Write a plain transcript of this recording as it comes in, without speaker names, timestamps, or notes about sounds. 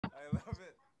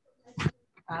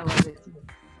I love it too.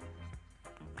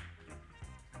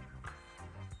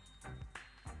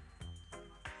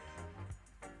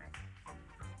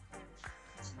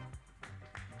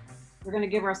 We're going to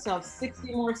give ourselves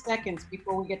 60 more seconds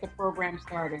before we get the program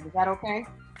started. Is that okay?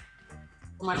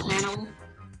 For my panelists?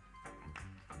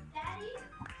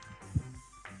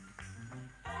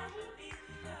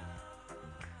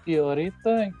 Y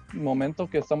ahorita, en el momento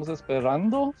que estamos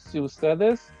esperando, si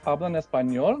ustedes hablan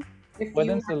español,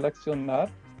 pueden seleccionar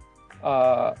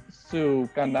su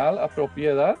canal a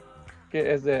propiedad,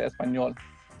 que es de español.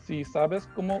 Si sabes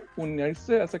cómo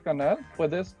unirse a ese canal,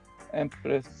 puedes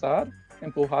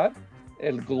empujar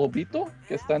el globito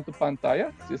que está en tu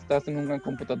pantalla. Si estás en una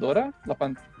computadora, va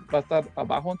a estar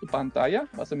abajo en tu pantalla,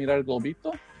 vas a mirar el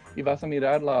globito y vas a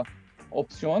mirar la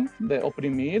opción de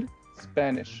oprimir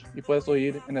Spanish y puedes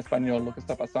oír en español lo que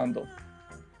está pasando.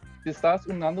 Si estás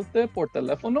uniéndote por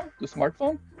teléfono, tu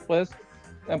smartphone, puedes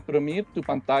imprimir tu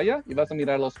pantalla y vas a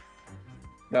mirar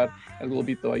el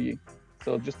globito allí.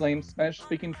 So just letting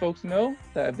Spanish-speaking folks know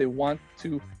that if they want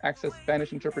to access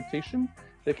Spanish interpretation,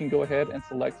 they can go ahead and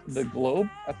select the globe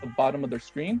at the bottom of their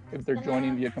screen if they're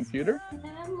joining via computer.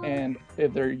 And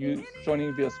if they're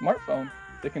joining via smartphone,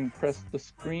 they can press the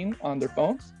screen on their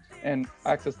phones and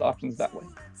access the options that way.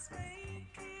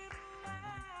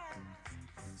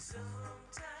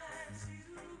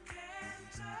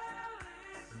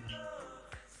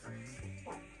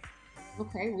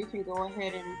 Okay, we can go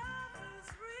ahead and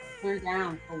turn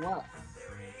down for what?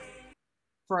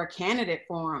 For a candidate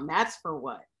forum, that's for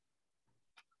what?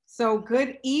 So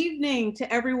good evening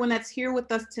to everyone that's here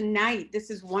with us tonight. This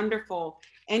is wonderful.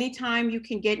 Anytime you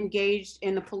can get engaged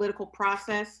in the political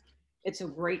process, it's a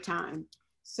great time.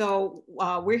 So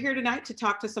we're here tonight to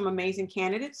talk to some amazing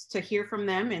candidates, to hear from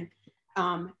them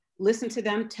and listen to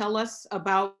them tell us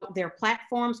about their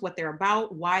platforms, what they're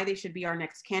about, why they should be our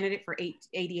next candidate for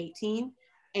AD18.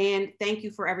 And thank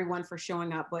you for everyone for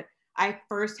showing up. But I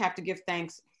first have to give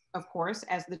thanks, of course,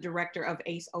 as the director of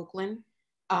ACE Oakland,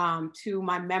 to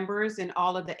my members and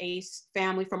all of the ACE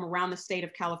family from around the state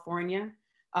of California,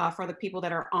 for the people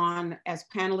that are on as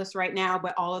panelists right now,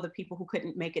 but all of the people who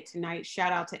couldn't make it tonight.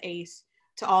 Shout out to ACE,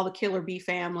 to all the Killer Bee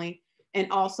family,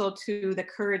 and also to the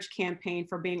Courage Campaign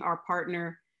for being our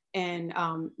partner and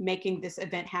making this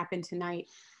event happen tonight.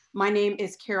 My name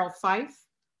is Carol Fife.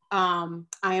 I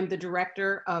am the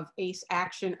director of ACE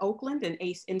Action Oakland and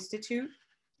ACE Institute.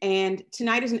 And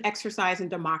tonight is an exercise in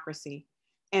democracy.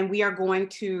 And we are going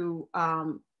to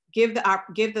give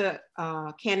the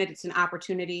candidates an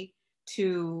opportunity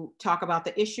to talk about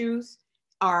the issues.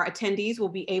 Our attendees will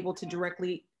be able to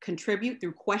directly contribute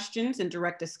through questions and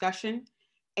direct discussion.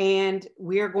 And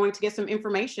we are going to get some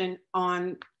information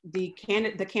on the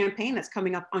campaign that's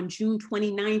coming up on June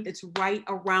 29th. It's right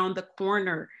around the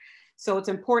corner. So it's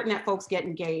important that folks get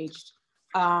engaged.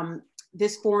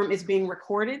 This forum is being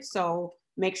recorded, so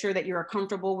make sure that you're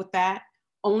comfortable with that.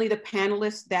 Only the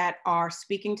panelists that are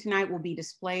speaking tonight will be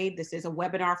displayed. This is a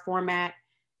webinar format.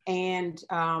 And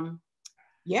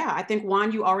yeah, I think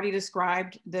Juan, you already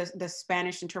described the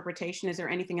Spanish interpretation. Is there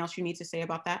anything else you need to say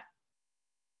about that?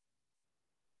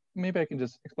 Maybe I can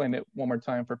just explain it one more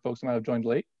time for folks who might have joined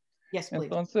late. Yes, please.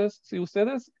 Entonces, si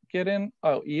ustedes quieren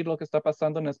oír lo que está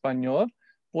pasando en español,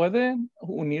 pueden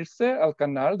unirse al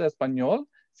canal de español.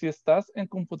 Si estás en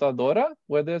computadora,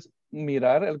 puedes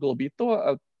mirar el globito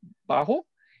abajo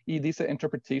y dice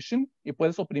interpretation y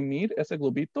puedes oprimir ese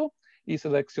globito y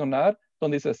seleccionar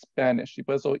donde dice Spanish y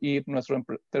puedes oír nuestro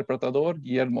interpretador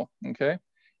Guillermo, ¿ok?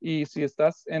 Y si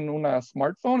estás en una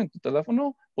smartphone, en tu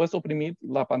teléfono, puedes oprimir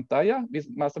la pantalla,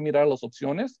 vas a mirar las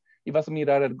opciones y vas a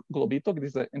mirar el globito que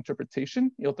dice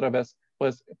interpretation y otra vez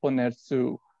puedes poner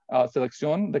su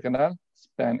selección de canal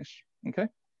Spanish, okay?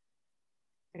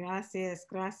 Gracias,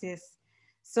 gracias.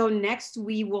 So next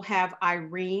we will have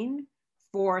Irene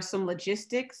for some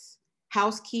logistics,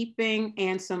 housekeeping,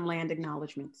 and some land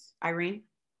acknowledgements. Irene?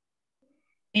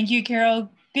 Thank you,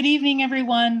 Carol. Good evening,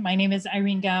 everyone. My name is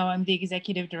Irene Gao. I'm the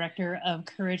Executive Director of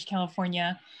Courage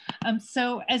California.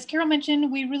 So as Carol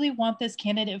mentioned, we really want this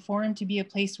candidate forum to be a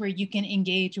place where you can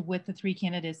engage with the three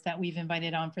candidates that we've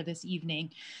invited on for this evening.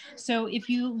 So if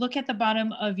you look at the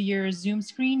bottom of your Zoom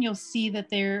screen, you'll see that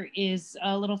there is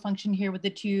a little function here with the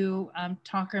two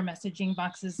talker messaging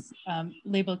boxes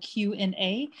labeled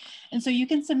Q&A. And so you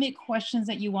can submit questions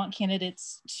that you want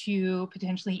candidates to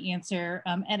potentially answer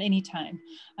at any time.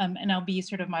 And I'll be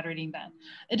sort of moderating that.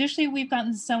 Additionally, we've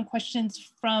gotten some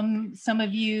questions from some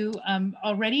of you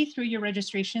already through your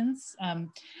registrations.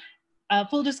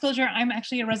 Full disclosure, I'm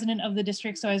actually a resident of the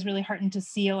district, so I was really heartened to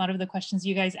see a lot of the questions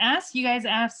you guys asked. You guys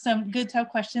asked some good, tough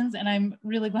questions, and I'm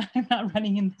really glad I'm not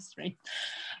running in this race.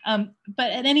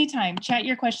 But at any time, chat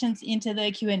your questions into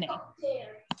the Q&A.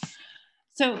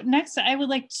 So next, I would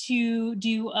like to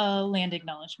do a land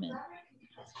acknowledgement.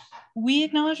 We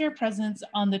acknowledge our presence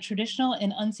on the traditional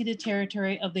and unceded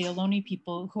territory of the Ohlone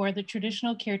people, who are the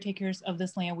traditional caretakers of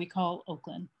this land we call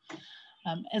Oakland.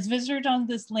 As visitors on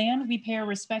this land, we pay our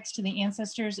respects to the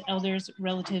ancestors, elders,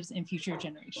 relatives, and future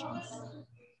generations.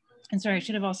 And sorry, I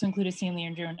should have also included San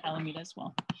Leandro and Alameda as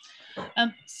well.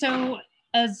 So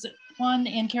as Juan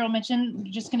and Carol mentioned,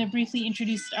 we're just going to briefly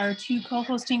introduce our two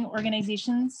co-hosting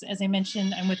organizations. As I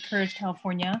mentioned, I'm with Courage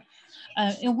California.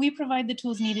 And we provide the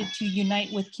tools needed to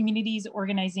unite with communities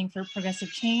organizing for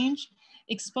progressive change,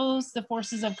 expose the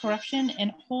forces of corruption,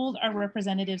 and hold our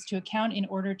representatives to account in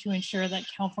order to ensure that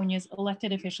California's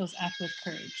elected officials act with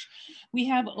courage. We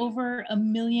have over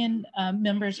 1 million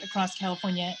members across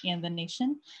California and the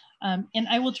nation. And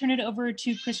I will turn it over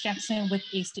to Chris Jackson with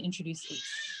ACE to introduce ACE.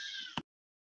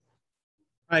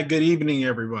 Hi, good evening,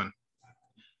 everyone.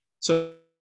 So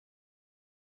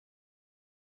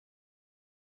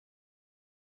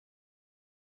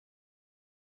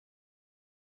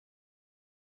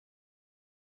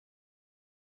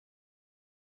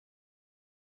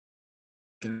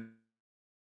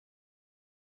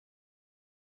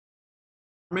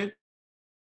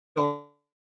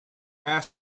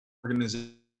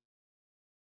organization.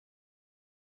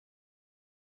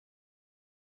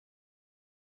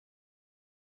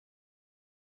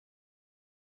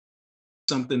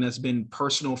 Something that's been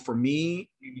personal for me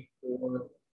and for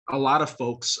a lot of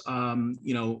folks,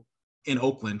 you know, in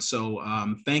Oakland. So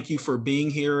thank you for being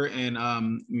here,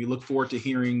 and we look forward to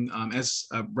hearing, as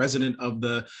a resident of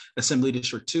the Assembly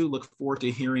District 2, look forward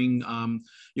to hearing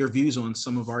your views on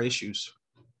some of our issues.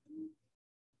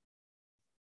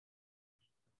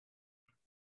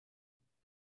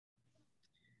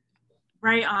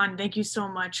 Right on. Thank you so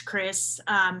much, Chris.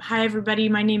 Hi, everybody.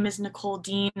 My name is Nicole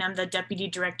Dean. I'm the Deputy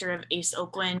Director of ACE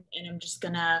Oakland, and I'm just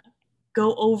going to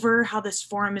go over how this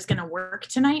forum is going to work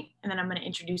tonight, and then I'm going to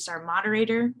introduce our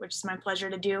moderator, which is my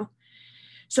pleasure to do.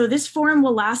 So this forum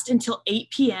will last until 8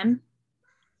 p.m.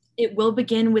 It will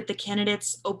begin with the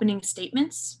candidates' opening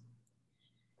statements.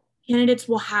 Candidates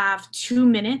will have 2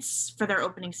 minutes for their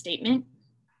opening statement.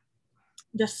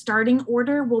 The starting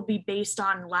order will be based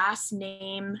on last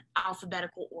name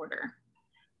alphabetical order.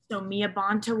 So Malia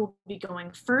Bonta will be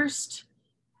going first,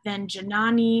 then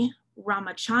Janani,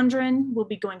 Ramachandran will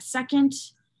be going second,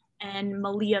 and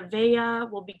Malia Vella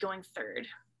will be going third.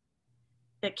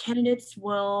 The candidates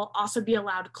will also be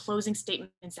allowed closing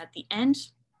statements at the end.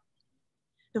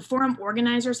 The forum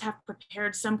organizers have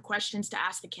prepared some questions to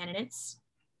ask the candidates.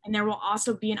 And there will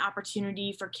also be an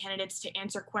opportunity for candidates to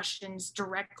answer questions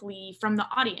directly from the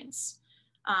audience.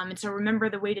 And so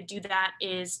remember, the way to do that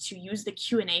is to use the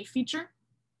Q&A feature.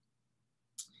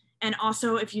 And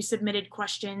also, if you submitted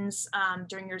questions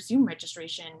during your Zoom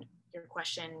registration, your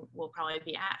question will probably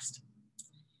be asked.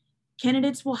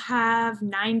 Candidates will have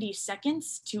 90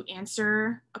 seconds to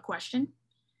answer a question.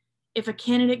 If a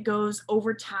candidate goes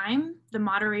over time, the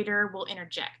moderator will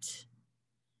interject.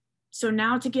 So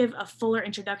now to give a fuller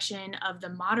introduction of the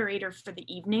moderator for the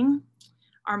evening,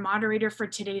 our moderator for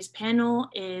today's panel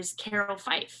is Carol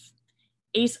Fife,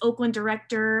 ACE Oakland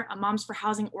Director, a Moms for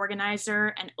Housing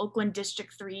organizer, and Oakland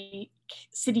District 3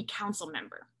 City Council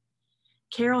member.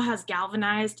 Carol has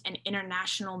galvanized an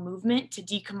international movement to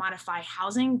decommodify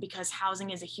housing because housing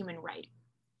is a human right.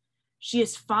 She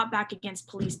has fought back against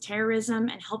police terrorism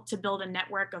and helped to build a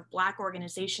network of Black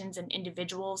organizations and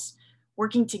individuals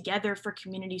working together for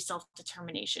community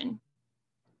self-determination.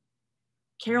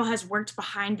 Carol has worked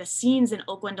behind the scenes in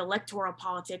Oakland electoral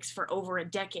politics for over a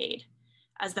decade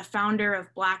as the founder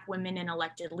of Black Women in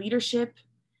Elected Leadership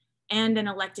and an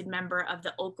elected member of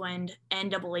the Oakland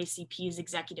NAACP's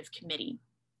Executive Committee.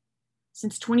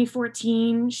 Since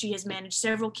 2014, she has managed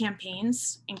several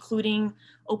campaigns, including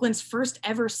Oakland's first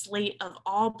ever slate of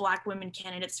all Black women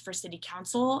candidates for City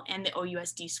Council and the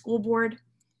OUSD School Board.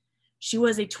 She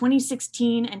was a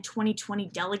 2016 and 2020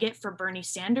 delegate for Bernie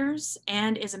Sanders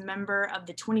and is a member of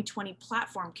the 2020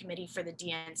 Platform Committee for the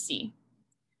DNC.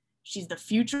 She's the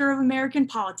future of American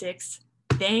politics.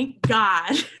 Thank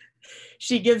God.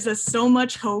 She gives us so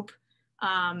much hope.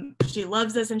 She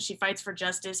loves us and she fights for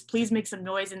justice. Please make some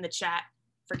noise in the chat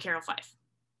for Carol Fife.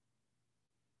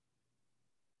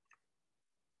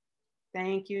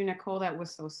 Thank you, Nicole. That was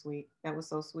so sweet. That was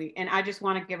so sweet. And I just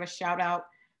want to give a shout out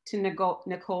to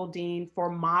Nicole Dean for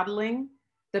modeling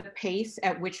the pace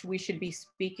at which we should be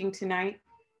speaking tonight,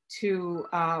 to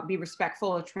be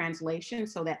respectful of translation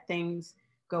so that things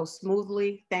go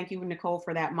smoothly. Thank you, Nicole,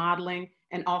 for that modeling,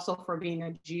 and also for being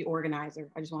a G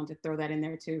organizer. I just wanted to throw that in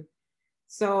there too.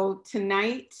 So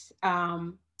tonight,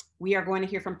 we are going to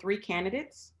hear from 3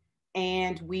 candidates,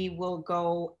 and we will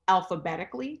go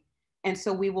alphabetically. And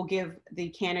so we will give the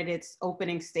candidates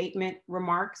opening statement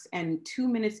remarks and 2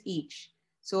 minutes each.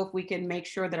 So if we can make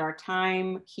sure that our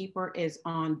timekeeper is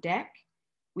on deck,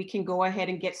 we can go ahead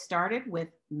and get started with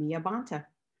Malia Bonta.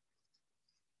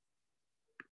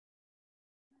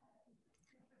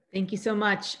 Thank you so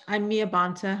much. I'm Malia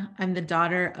Bonta. I'm the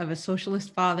daughter of a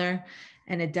socialist father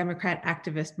and a Democrat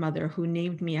activist mother who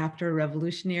named me after a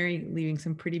revolutionary, leaving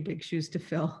some pretty big shoes to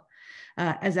fill.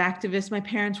 As activists, my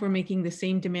parents were making the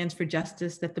same demands for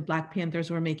justice that the Black Panthers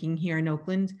were making here in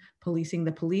Oakland: policing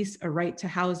the police, a right to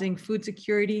housing, food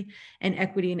security, and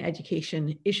equity in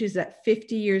education, issues that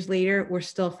 50 years later we're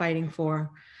still fighting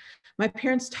for. My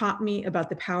parents taught me about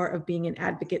the power of being an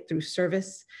advocate through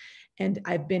service, and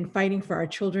I've been fighting for our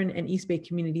children and East Bay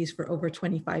communities for over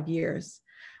 25 years.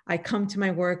 I come to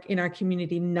my work in our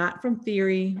community not from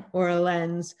theory or a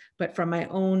lens, but from my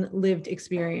own lived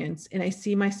experience. And I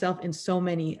see myself in so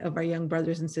many of our young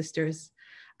brothers and sisters.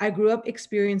 I grew up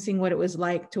experiencing what it was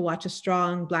like to watch a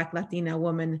strong Black Latina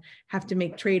woman have to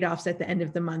make trade-offs at the end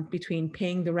of the month between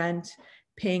paying the rent,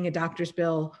 paying a doctor's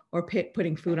bill, or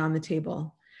putting food on the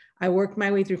table. I worked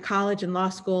my way through college and law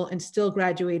school and still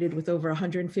graduated with over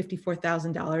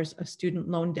 $154,000 of student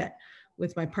loan debt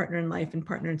with my partner in life and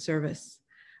partner in service.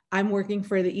 I'm working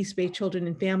for the East Bay children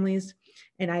and families,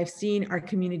 and I've seen our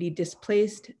community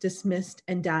displaced, dismissed,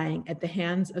 and dying at the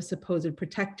hands of supposed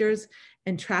protectors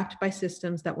and trapped by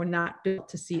systems that were not built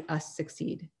to see us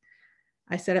succeed.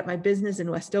 I set up my business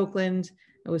in West Oakland.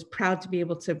 I was proud to be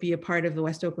able to be a part of the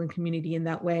West Oakland community in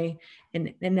that way.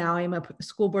 And now I'm a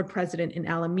school board president in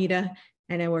Alameda,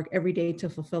 and I work every day to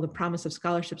fulfill the promise of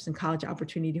scholarships and college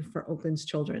opportunity for Oakland's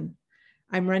children.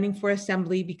 I'm running for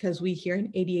assembly because we here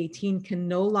in AD18 can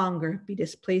no longer be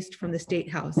displaced from the State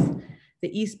House.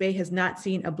 The East Bay has not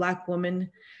seen a Black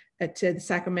woman to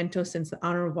Sacramento since the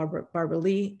Honorable Barbara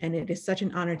Lee, and it is such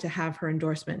an honor to have her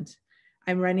endorsement.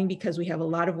 I'm running because we have a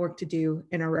lot of work to do,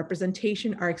 and our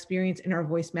representation, our experience, and our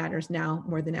voice matters now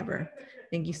more than ever.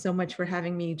 Thank you so much for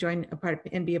having me join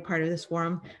and be a part of this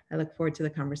forum. I look forward to the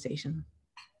conversation.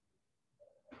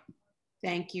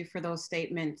 Thank you for those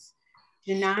statements.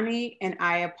 Janani, and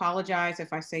I apologize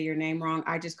if I say your name wrong.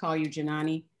 I just call you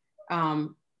Janani.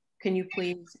 Can you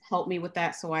please help me with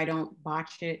that so I don't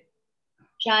botch it?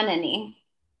 Janani.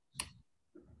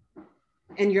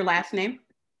 And your last name?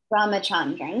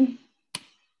 Ramachandran.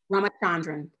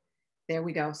 Ramachandran. There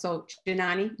we go. So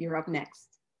Janani, you're up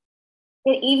next.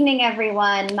 Good evening,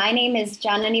 everyone. My name is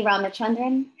Janani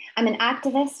Ramachandran. I'm an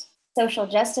activist, social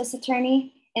justice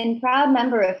attorney, and proud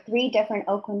member of 3 different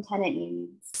Oakland tenant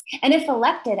unions. And if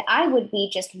elected, I would be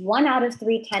just 1 out of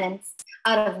 3 tenants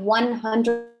out of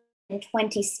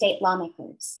 120 state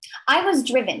lawmakers. I was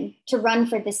driven to run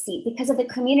for this seat because of the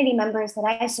community members that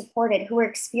I supported who were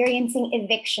experiencing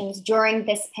evictions during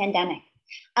this pandemic.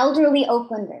 Elderly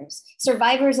Oaklanders,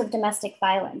 survivors of domestic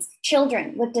violence,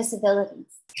 children with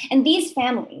disabilities. And these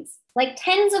families, like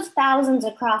tens of thousands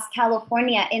across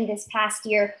California in this past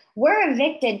year, were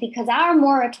evicted because our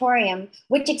moratorium,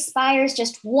 which expires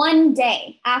just 1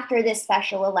 day after this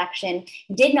special election,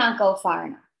 did not go far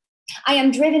enough. I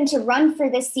am driven to run for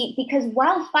this seat because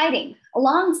while fighting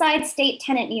alongside state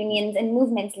tenant unions and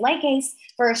movements like ACE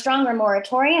for a stronger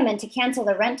moratorium and to cancel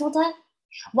the rental debt,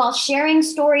 while sharing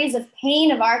stories of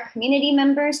pain of our community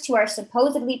members to our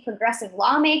supposedly progressive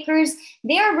lawmakers,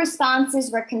 their responses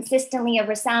were consistently a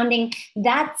resounding,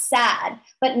 "That's sad,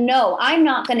 but no, I'm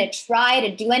not going to try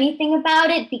to do anything about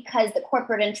it because the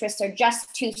corporate interests are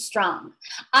just too strong."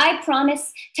 I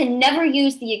promise to never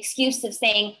use the excuse of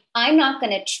saying, "I'm not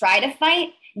going to try to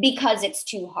fight because it's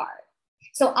too hard."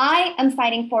 So I am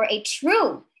fighting for a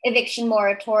true eviction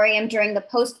moratorium during the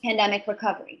post-pandemic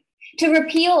recovery, to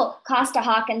repeal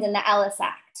Costa-Hawkins and the Ellis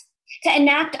Act, to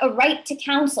enact a right to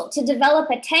counsel, to develop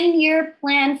a 10-year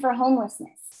plan for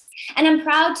homelessness. And I'm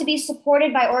proud to be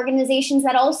supported by organizations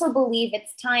that also believe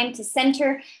it's time to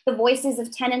center the voices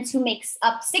of tenants who makes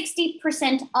up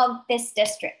 60% of this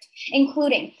district,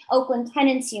 including Oakland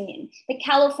Tenants Union, the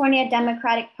California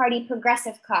Democratic Party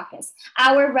Progressive Caucus,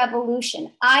 Our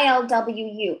Revolution,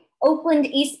 ILWU, Oakland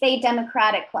East Bay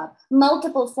Democratic Club,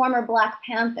 multiple former Black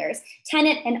Panthers,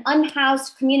 tenant and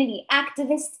unhoused community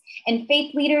activists and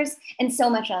faith leaders, and so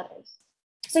much others.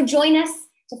 So join us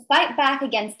to fight back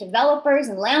against developers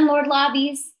and landlord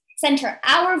lobbies, center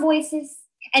our voices,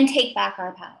 and take back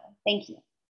our power. Thank you.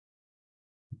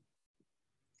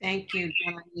 Thank you,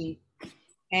 Janani.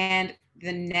 And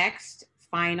the next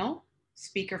final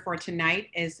speaker for tonight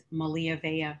is Malia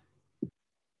Vella.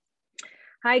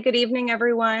 Hi, good evening,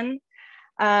 everyone.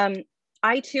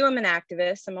 I too am an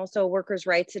activist. I'm also a workers'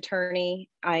 rights attorney.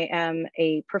 I am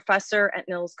a professor at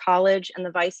Mills College and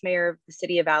the vice mayor of the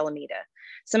city of Alameda.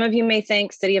 Some of you may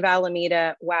think city of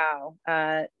Alameda, wow,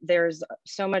 there's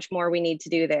so much more we need to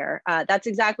do there. That's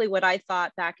exactly what I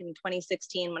thought back in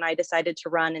 2016 when I decided to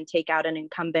run and take out an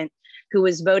incumbent who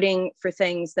was voting for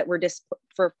things that were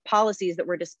for policies that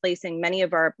were displacing many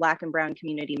of our Black and Brown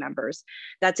community members.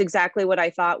 That's exactly what I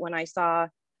thought when I saw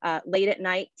late at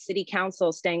night, city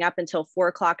council staying up until 4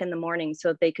 o'clock in the morning so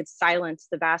that they could silence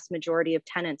the vast majority of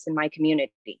tenants in my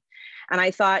community. And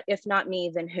I thought, if not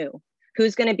me, then who?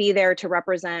 Who's going to be there to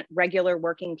represent regular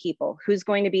working people? Who's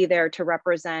going to be there to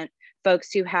represent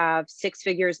folks who have 6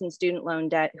 figures in student loan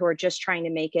debt, who are just trying to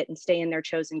make it and stay in their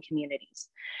chosen communities?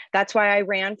 That's why I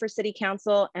ran for city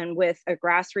council, and with a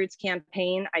grassroots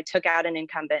campaign, I took out an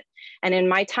incumbent. And in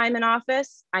my time in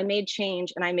office, I made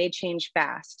change, and I made change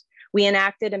fast. We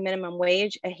enacted a minimum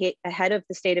wage ahead of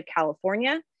the state of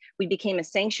California. We became a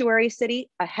sanctuary city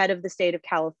ahead of the state of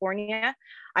California.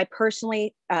 I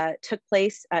personally took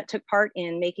part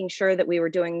in making sure that we were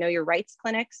doing Know Your Rights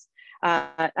clinics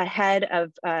ahead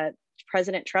of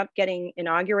President Trump getting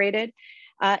inaugurated.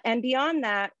 And beyond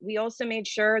that, we also made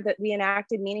sure that we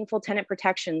enacted meaningful tenant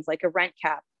protections like a rent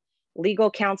cap, legal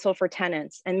counsel for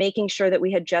tenants, and making sure that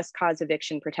we had just cause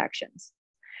eviction protections.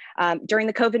 During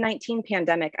the COVID-19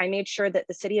 pandemic, I made sure that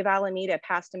the city of Alameda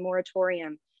passed a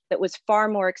moratorium that was far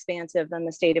more expansive than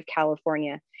the state of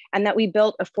California, and that we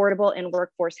built affordable and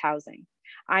workforce housing.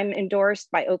 I'm endorsed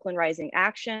by Oakland Rising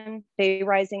Action, Bay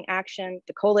Rising Action,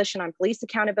 the Coalition on Police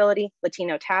Accountability,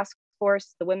 Latino Task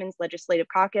Force, the Women's Legislative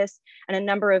Caucus, and a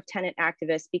number of tenant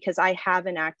activists, because I have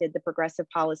enacted the progressive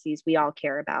policies we all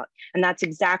care about. And that's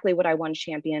exactly what I want to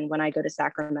champion when I go to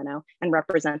Sacramento and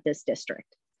represent this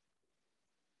district.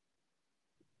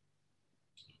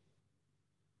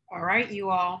 All right, you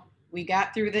all, we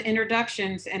got through the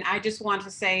introductions, and I just want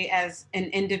to say, as an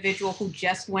individual who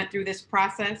just went through this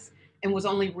process and was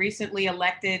only recently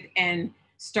elected and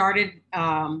started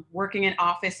working in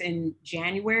office in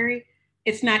January,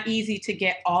 it's not easy to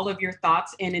get all of your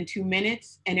thoughts in 2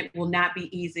 minutes, and it will not be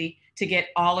easy to get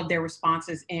all of their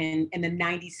responses in the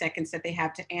 90 seconds that they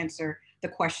have to answer the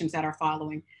questions that are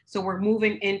following. So we're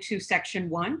moving into section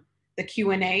 1, the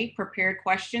Q&A, prepared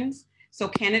questions. So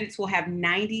candidates will have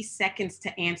 90 seconds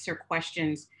to answer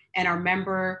questions, and our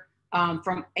member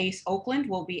from ACE Oakland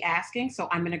will be asking. So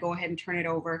I'm going to go ahead and turn it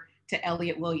over to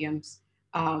Elliot Williams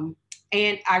and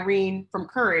Irene from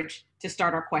Courage to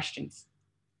start our questions.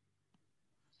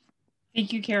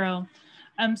 Thank you, Carol.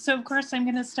 So of course, I'm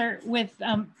going to start with,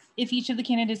 if each of the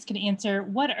candidates could answer,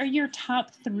 what are your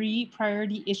top 3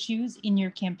 priority issues in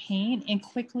your campaign, and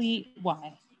quickly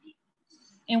why?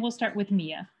 And we'll start with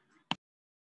Mia.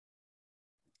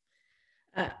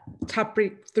 Top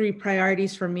 3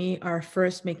 priorities for me are,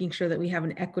 first, making sure that we have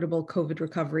an equitable COVID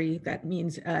recovery. That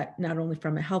means not only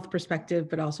from a health perspective,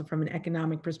 but also from an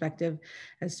economic perspective,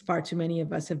 as far too many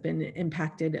of us have been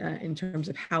impacted in terms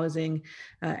of housing,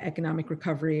 economic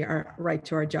recovery, our right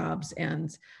to our jobs,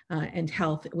 and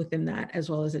health within that, as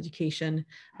well as education.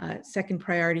 Second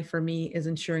priority for me is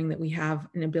ensuring that we have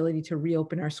an ability to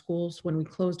reopen our schools. When we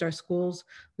closed our schools,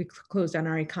 we closed down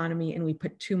our economy, and we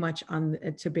put too much on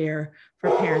to bear for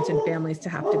parents and families to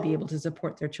have to be able to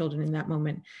support their children in that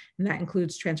moment. And that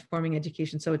includes transforming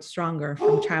education so it's stronger,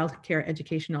 from childcare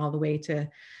education all the way to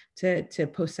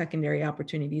post-secondary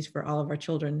opportunities for all of our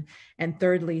children. And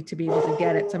thirdly, to be able to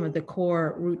get at some of the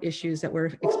core root issues that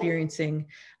we're experiencing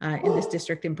in this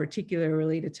district, in particular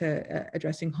related to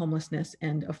addressing homelessness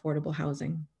and affordable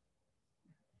housing.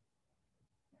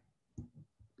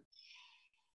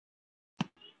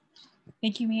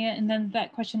 Thank you, Mia. And then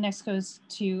that question next goes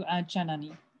to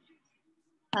Janani.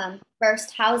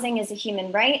 First, housing is a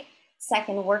human right.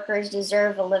 Second, workers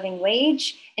deserve a living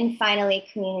wage. And finally,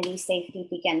 community safety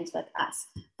begins with us.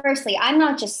 Firstly, I'm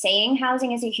not just saying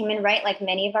housing is a human right like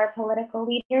many of our political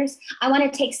leaders. I want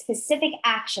to take specific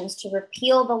actions to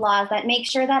repeal the laws that make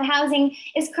sure that housing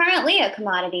is currently a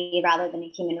commodity rather than a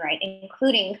human right,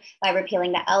 including by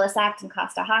repealing the Ellis Act and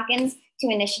Costa-Hawkins, 2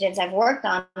 initiatives I've worked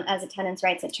on as a tenants'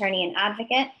 rights attorney and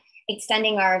advocate,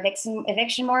 extending our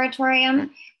eviction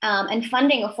moratorium, and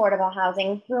funding affordable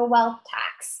housing through a wealth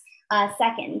tax.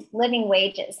 Second, living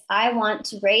wages. I want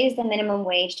to raise the minimum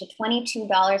wage to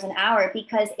 $22 an hour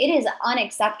because it is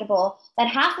unacceptable that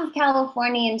half of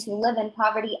Californians who live in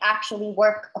poverty actually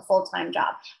work a full-time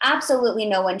job. Absolutely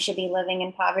no one should be living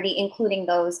in poverty, including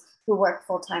those who work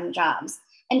full-time jobs.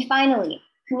 And finally,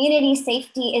 community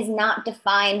safety is not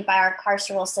defined by our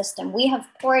carceral system. We have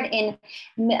poured in,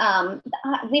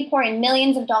 we pour in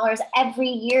millions of dollars every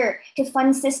year to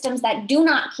fund systems that do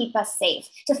not keep us safe,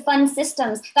 to fund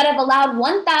systems that have allowed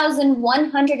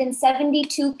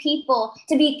 1,172 people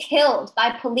to be killed by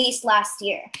police last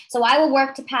year. So I will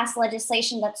work to pass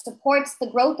legislation that supports the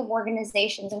growth of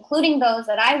organizations, including those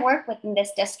that I work with in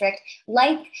this district,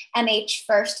 like MH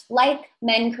First, like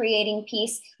Men Creating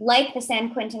Peace, like the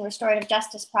San Quentin Restorative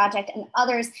Justice Project, and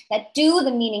others that do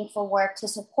the meaningful work to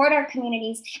support our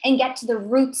communities and get to the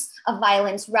roots of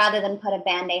violence rather than put a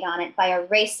Band-Aid on it by our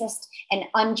racist and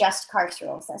unjust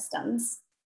carceral systems.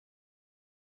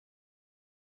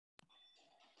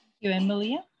 Thank you, and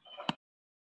Malia?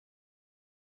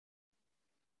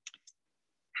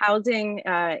 Housing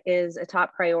is a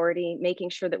top priority,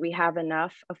 making sure that we have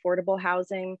enough affordable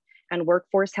housing and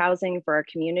workforce housing for our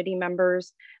community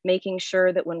members, making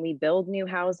sure that when we build new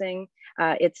housing,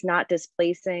 it's not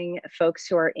displacing folks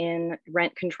who are in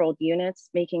rent-controlled units,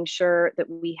 making sure that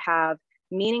we have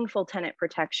meaningful tenant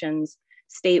protections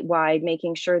statewide,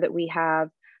 making sure that we have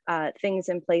things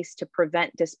in place to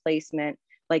prevent displacement,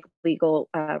 like legal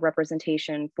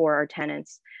representation for our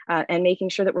tenants, and making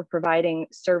sure that we're providing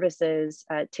services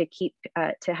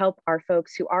to help our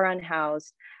folks who are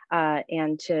unhoused,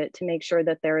 and to make sure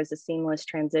that there is a seamless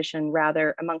transition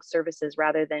amongst services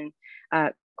rather than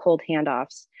cold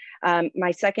handoffs.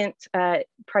 My second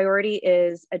priority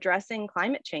is addressing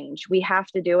climate change. We have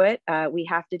to do it. We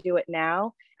have to do it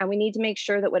now. And we need to make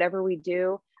sure that whatever we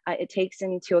do, it takes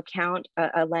into account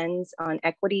a lens on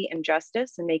equity and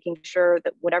justice, and making sure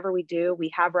that whatever we do, we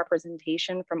have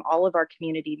representation from all of our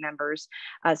community members,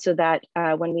 so that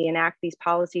when we enact these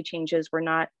policy changes, we're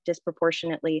not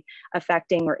disproportionately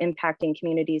affecting or impacting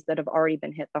communities that have already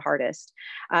been hit the hardest.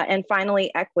 And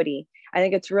finally, equity. I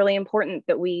think it's really important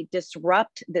that we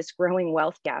disrupt this growing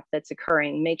wealth gap that's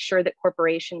occurring, make sure that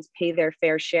corporations pay their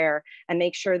fair share, and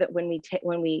make sure that when we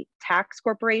tax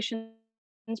corporations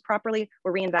properly,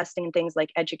 we're reinvesting in things like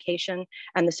education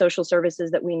and the social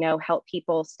services that we know help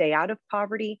people stay out of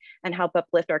poverty and help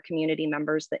uplift our community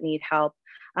members that need help.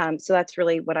 So that's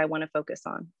really what I want to focus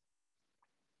on.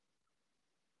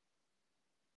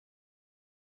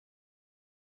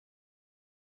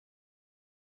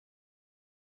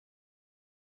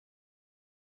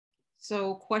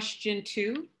 So question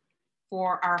 2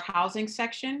 for our housing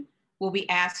section will be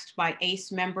asked by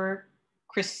ACE member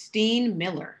Christine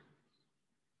Miller.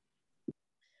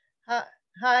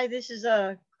 Hi, this is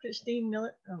Christine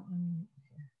Miller.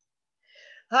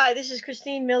 Hi, this is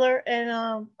Christine Miller, and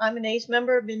I'm an ACE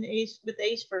member. I've been with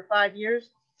ACE for 5 years,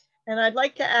 and I'd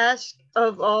like to ask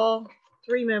of all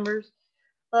 3 members,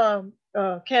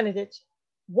 candidates,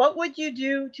 what would you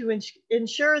do to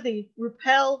ensure the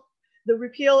repeal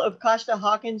of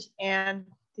Costa-Hawkins and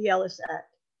the Ellis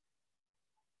Act?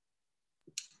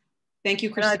 Thank you,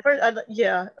 Christine.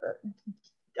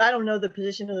 I don't know the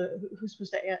position of who's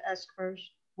supposed to ask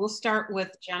first. We'll start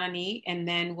with Janani, and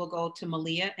then we'll go to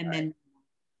Malia, and then.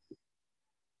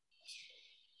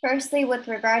 Firstly, with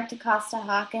regard to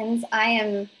Costa-Hawkins, I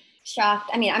am shocked.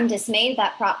 I mean, I'm dismayed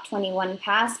that Prop 21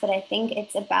 passed, but I think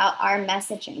it's about our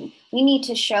messaging. We need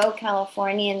to show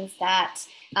Californians that,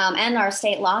 and our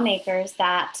state lawmakers,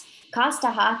 that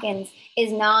Costa-Hawkins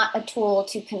is not a tool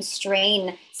to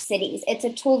constrain cities. It's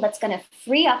a tool that's going to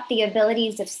free up the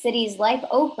abilities of cities like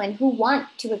Oakland who want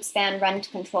to expand rent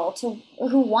control, to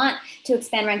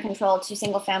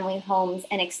single family homes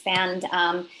and expand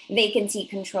vacancy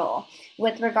control.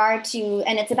 With regard to,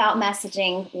 and it's about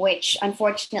messaging, which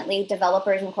unfortunately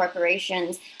developers and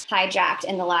corporations hijacked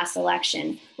in the last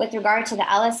election. With regard to the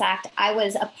Ellis Act, I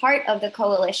was a part of the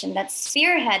coalition that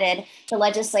spearheaded the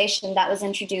legislation that was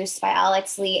introduced by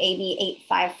Alex Lee,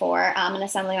 AD18, an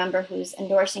assembly member who's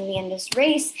endorsing me in this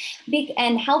race,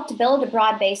 and helped build a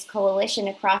broad-based coalition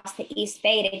across the East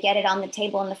Bay to get it on the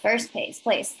table in the first place.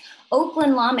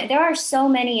 Oakland lawmakers, there are so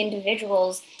many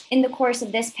individuals in the course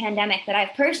of this pandemic that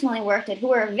I've personally worked at who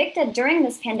were evicted during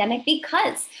this pandemic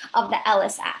because of the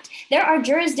Ellis Act. There are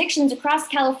jurisdictions across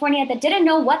California that didn't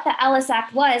know what the Ellis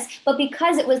Act was, but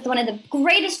because it was one of the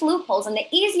greatest loopholes and the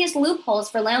easiest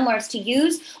loopholes for landlords to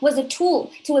use, was a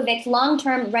tool to evict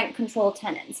long-term rent control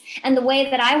tenants. And the way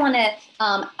that I want to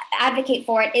advocate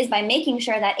for it is by making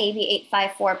sure that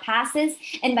AB854 passes,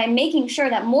 and by making sure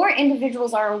that more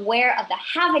individuals are aware of the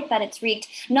havoc that it's wreaked,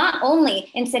 not only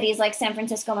in cities like San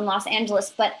Francisco and Los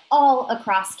Angeles, but all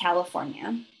across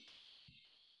California.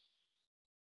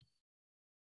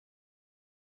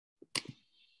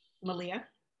 Malia?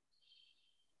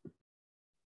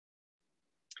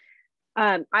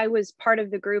 I was part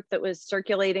of the group that was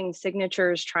circulating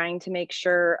signatures, trying to make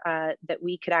sure that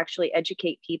we could actually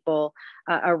educate people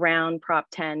around Prop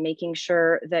 10, making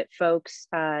sure that folks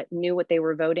knew what they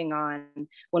were voting on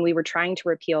when we were trying to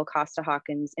repeal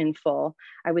Costa-Hawkins in full.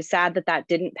 I was sad that that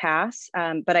didn't pass,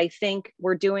 but I think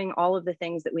we're doing all of the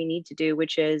things that we need to do,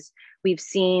 which is we've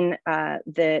seen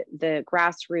the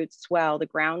grassroots swell, the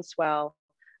groundswell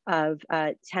of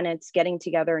tenants getting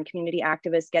together and community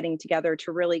activists getting together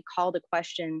to really call to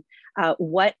question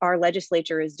what our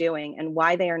legislature is doing and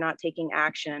why they are not taking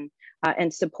action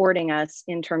and supporting us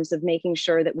in terms of making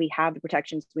sure that we have the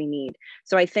protections we need.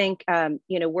 So I think,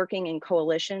 working in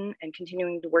coalition and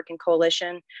continuing to work in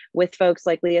coalition with folks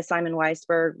like Leah Simon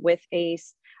Weisberg, with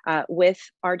ACE, with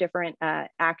our different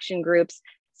action groups,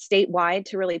 statewide,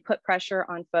 to really put pressure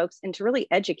on folks and to really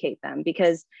educate them,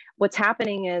 because what's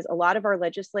happening is a lot of our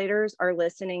legislators are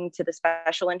listening to the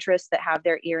special interests that have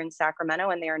their ear in Sacramento,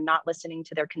 and they are not listening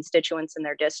to their constituents in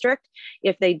their district.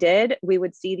 If they did, we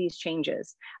would see these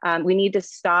changes. We need to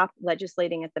stop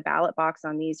legislating at the ballot box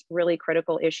on these really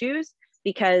critical issues,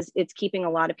 because it's keeping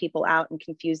a lot of people out and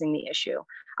confusing the issue.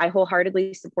 I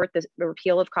wholeheartedly support the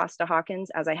repeal of Costa-Hawkins,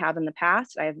 as I have in the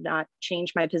past. I have not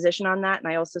changed my position on that. And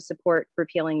I also support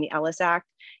repealing the ACCE Act.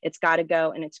 It's got to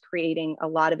go, and it's creating a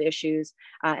lot of issues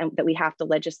and that we have to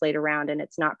legislate around, and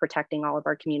it's not protecting all of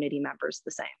our community members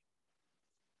the same.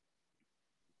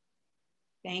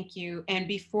 Thank you. And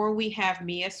before we have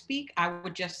Mia speak, I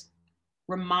would just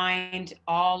remind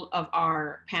all of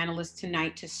our panelists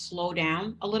tonight to slow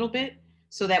down a little bit,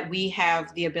 so that we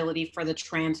have the ability for the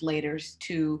translators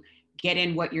to get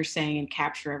in what you're saying and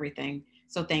capture everything.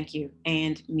 So thank you.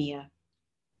 And Mia.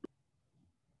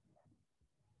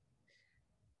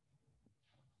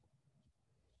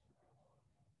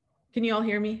 Can you all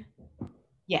hear me?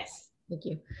 Yes. Thank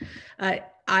you.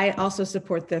 I also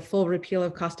support the full repeal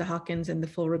of Costa-Hawkins and the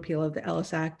full repeal of the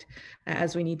ACCE Act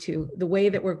as we need to. The way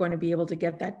that we're going to be able to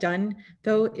get that done,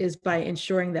 though, is by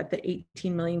ensuring that the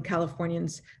 18 million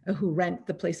Californians who rent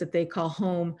the place that they call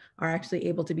home are actually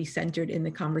able to be centered in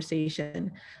the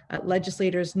conversation.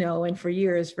 Legislators know, and for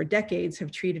years, for decades,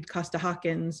 have treated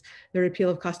Costa-Hawkins, the repeal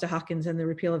of Costa-Hawkins and the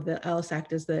repeal of the ACCE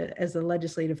Act as the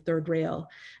legislative third rail.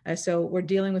 So we're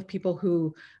dealing with people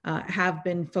who have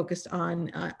been focused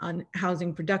on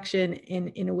housing production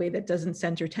in a way that doesn't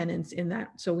center tenants in that.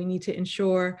 So we need to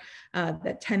ensure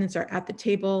that tenants are at the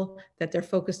table, that they're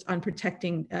focused on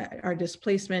protecting our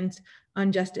displacement,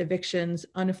 unjust evictions,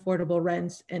 unaffordable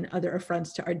rents, and other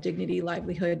affronts to our dignity,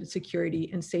 livelihood, security,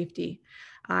 and safety.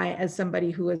 I, as somebody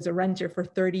who was a renter for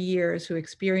 30 years, who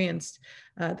experienced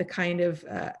the kind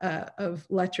of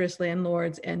lecherous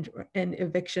landlords and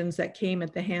evictions that came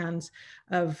at the hands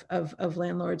of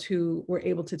landlords who were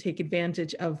able to take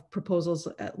advantage of proposals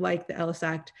like the ACCE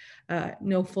Act,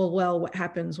 know full well what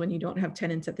happens when you don't have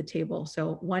tenants at the table.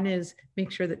 So one is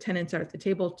make sure that tenants are at the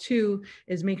table. Two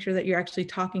is make sure that you're actually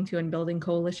talking to and building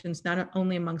coalitions, not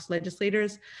only amongst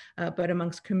legislators, but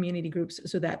amongst community groups,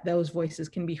 so that those voices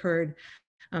can be heard.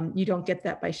 You don't get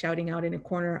that by shouting out in a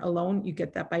corner alone. You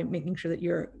get that by making sure that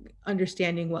you're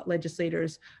understanding what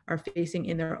legislators are facing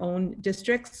in their own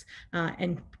districts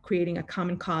and creating a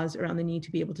common cause around the need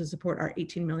to be able to support our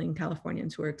 18 million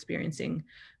Californians who are experiencing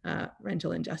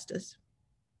rental injustice.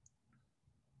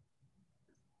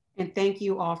 And thank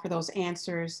you all for those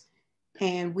answers.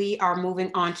 And we are moving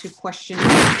on to question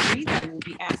number 3 that will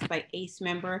be asked by ACE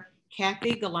member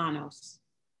Kathy Galanos.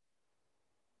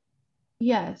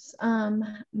 Yes,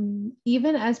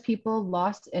 even as people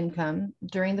lost income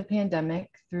during the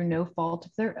pandemic through no fault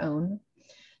of their own,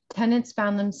 tenants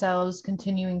found themselves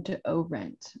continuing to owe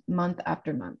rent month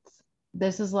after month.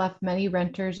 This has left many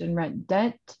renters in rent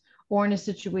debt or in a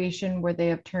situation where they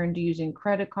have turned to using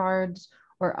credit cards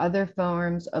or other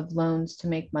forms of loans to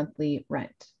make monthly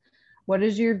rent. What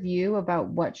is your view about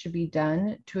what should be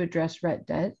done to address rent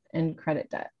debt and credit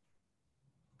debt?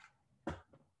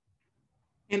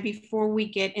 And before we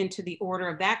get into the order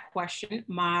of that question,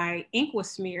 my ink was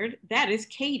smeared. That is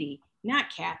Katie, not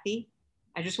Kathy.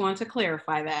 I just wanted to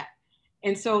clarify that.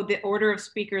 And so the order of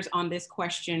speakers on this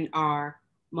question are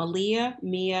Malia,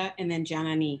 Mia, and then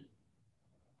Janani.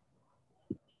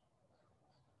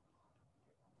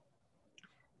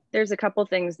 There's a couple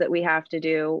things that we have to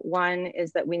do. One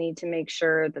is that we need to make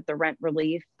sure that the rent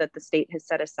relief that the state has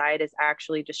set aside is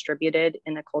actually distributed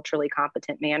in a culturally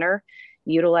competent manner,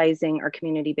 utilizing our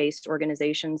community-based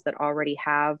organizations that already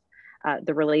have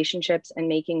the relationships and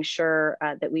making sure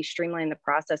that we streamline the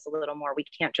process a little more. We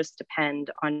can't just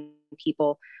depend on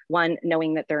people, one,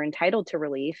 knowing that they're entitled to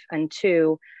relief, and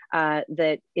two,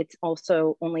 that it's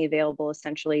also only available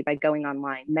essentially by going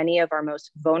online. Many of our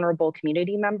most vulnerable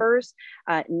community members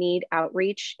need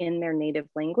outreach in their native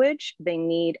language. They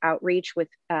need outreach with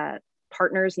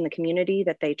partners in the community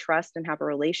that they trust and have a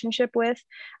relationship with,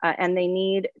 and they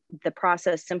need the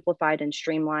process simplified and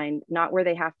streamlined, not where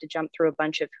they have to jump through a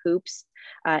bunch of hoops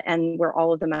and where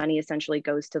all of the money essentially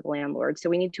goes to the landlord. So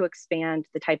we need to expand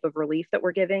the type of relief that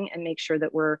we're giving and make sure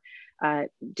that we're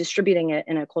distributing it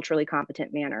in a culturally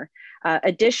competent manner.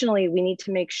 Additionally, we need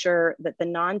to make sure that the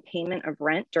non-payment of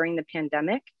rent during the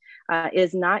pandemic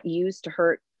is not used to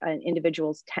hurt an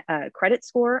individual's credit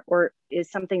score, or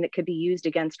is something that could be used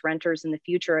against renters in the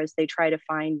future as they try to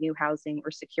find new housing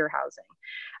or secure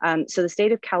housing. So the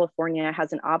state of California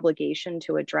has an obligation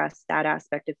to address that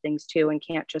aspect of things too, and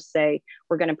can't just say,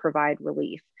 we're going to provide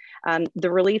relief.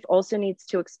 The relief also needs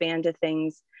to expand to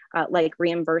things like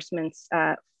reimbursements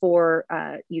for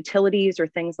utilities or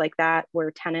things like that,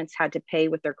 where tenants had to pay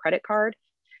with their credit card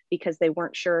because they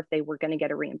weren't sure if they were going to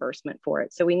get a reimbursement for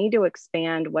it. So we need to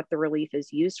expand what the relief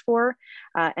is used for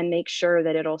and make sure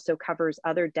that it also covers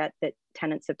other debt that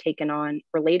tenants have taken on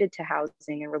related to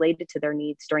housing and related to their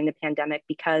needs during the pandemic,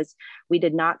 because we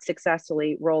did not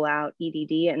successfully roll out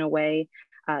EDD in a way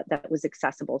that was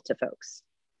accessible to folks.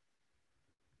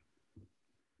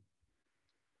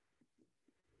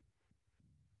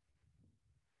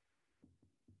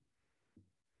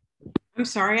 I'm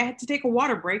sorry, I had to take a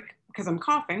water break because I'm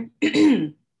coughing.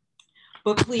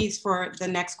 But please, for the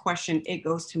next question, it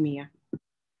goes to Mia.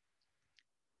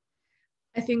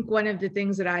 I think one of the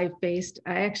things that I faced,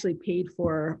 I actually paid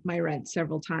for my rent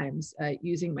several times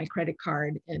using my credit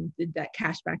card, and did that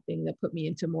cashback thing that put me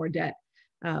into more debt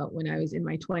when I was in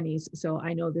my 20s. So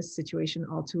I know this situation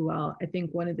all too well. I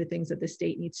think one of the things that the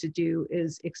state needs to do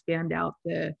is expand out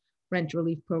the rent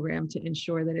relief program to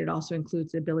ensure that it also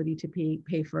includes the ability to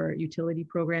pay for utility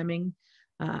programming,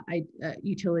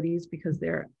 utilities, because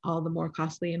they're all the more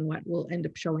costly and what will end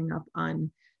up showing up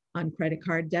on credit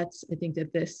card debts. I think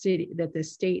that the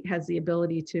state has the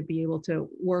ability to be able to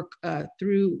work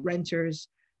through renters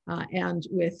and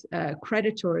with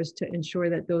creditors to ensure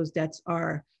that those debts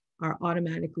are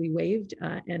automatically waived,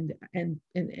 and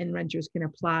renters can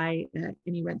apply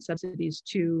any rent subsidies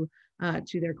to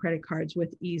their credit cards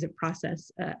with ease of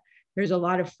process. There's a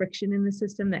lot of friction in the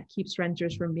system that keeps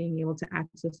renters from being able to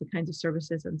access the kinds of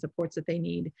services and supports that they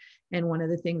need. And one of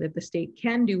the things that the state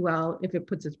can do well, if it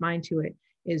puts its mind to it,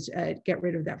 is get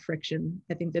rid of that friction.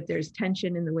 I think that there's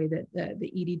tension in the way that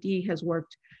the EDD has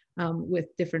worked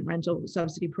with different rental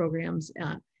subsidy programs,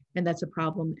 and that's a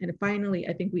problem. And finally,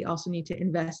 I think we also need to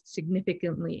invest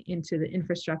significantly into the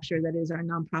infrastructure that is our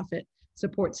nonprofit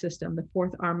support system, the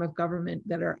fourth arm of government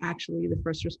that are actually the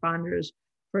first responders,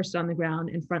 first on the ground,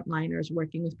 and frontliners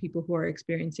working with people who are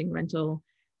experiencing rental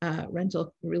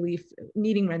relief,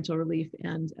 needing rental relief,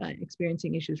 and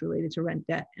experiencing issues related to rent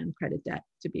debt and credit debt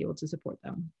to be able to support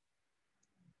them.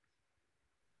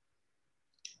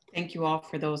 Thank you all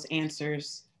for those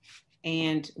answers.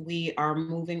 And we are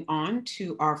moving on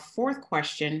to our fourth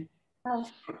question. Oh,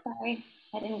 sorry,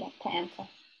 I didn't get to answer.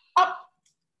 Oh,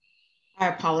 I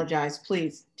apologize,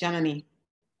 please, Janani.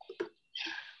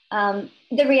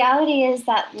 The reality is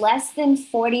that less than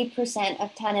 40%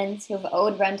 of tenants who've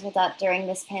owed rental debt during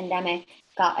this pandemic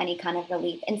got any kind of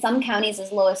relief. In some counties,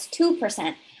 as low as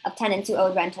 2% of tenants who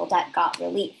owed rental debt got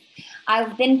relief.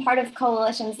 I've been part of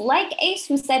coalitions like ACE,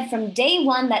 who said from day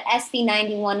one that SB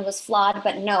 91 was flawed,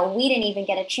 but no, we didn't even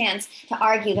get a chance to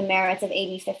argue the merits of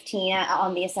AD18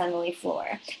 on the assembly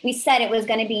floor. We said it was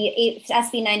going to be,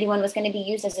 SB 91 was going to be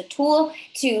used as a tool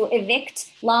to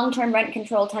evict long-term rent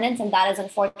control tenants, and that is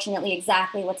unfortunately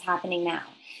exactly what's happening now.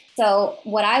 So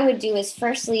what I would do is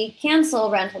firstly cancel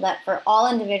rental debt for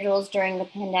all individuals during the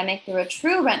pandemic through a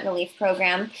true rent relief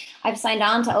program. I've signed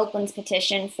on to Oakland's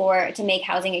petition to make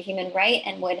housing a human right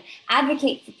and would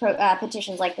advocate for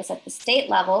petitions like this at the state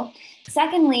level.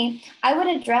 Secondly, I would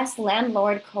address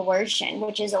landlord coercion,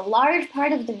 which is a large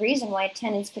part of the reason why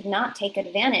tenants could not take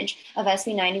advantage of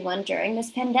SB 91 during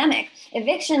this pandemic.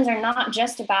 Evictions are not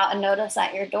just about a notice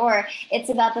at your door. It's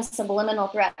about the subliminal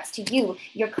threats to you,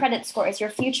 your credit scores, your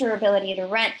future insurability to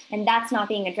rent, and that's not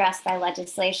being addressed by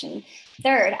legislation.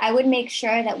 Third, I would make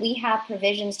sure that we have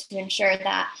provisions to ensure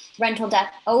that rental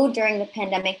debt owed during the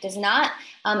pandemic does not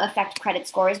affect credit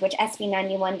scores, which SB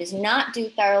 91 does not do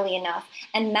thoroughly enough,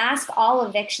 and mask all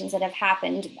evictions that have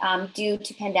happened due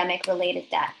to pandemic-related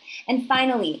debt. And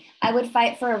finally, I would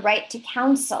fight for a right to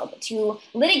counsel, to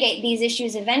litigate these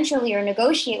issues eventually or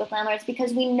negotiate with landlords,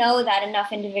 because we know that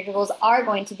enough individuals are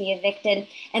going to be evicted,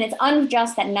 and it's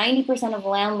unjust that 90% of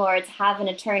landlords have an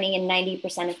attorney and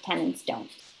 90% of tenants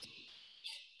don't.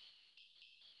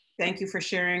 Thank you for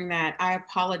sharing that. I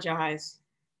apologize.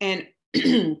 And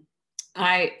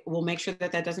I will make sure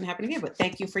that that doesn't happen again, but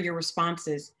thank you for your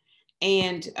responses.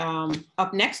 And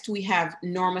up next, we have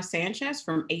Norma Sanchez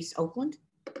from ACE Oakland.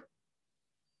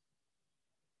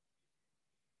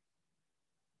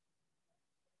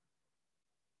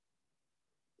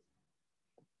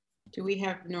 Do we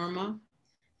have Norma?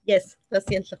 Yes, lo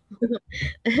siento.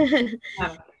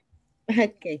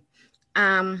 Okay.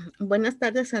 Buenas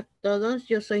tardes a todos.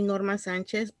 Yo soy Norma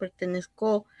Sánchez,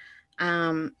 pertenezco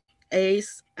a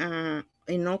ACE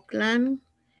en Oakland.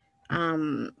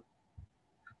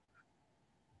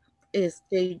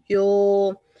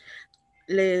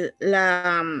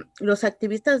 Los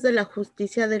activistas de la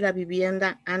justicia de la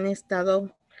vivienda han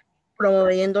estado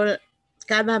promoviendo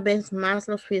cada vez más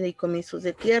los fideicomisos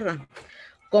de tierra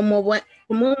como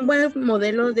un buen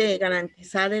modelo de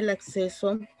garantizar el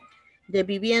acceso de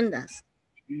viviendas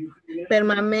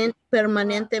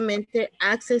permanentemente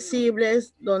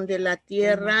accesibles, donde la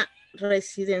tierra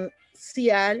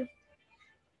residencial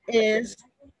es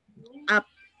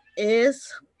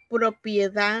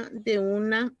propiedad de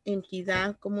una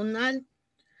entidad comunal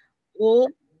o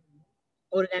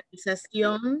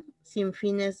organización sin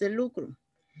fines de lucro,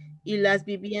 y las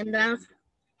viviendas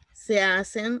se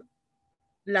hacen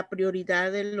la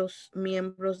prioridad de los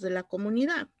miembros de la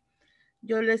comunidad.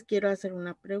 Yo les quiero hacer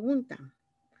una pregunta.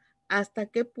 ¿Hasta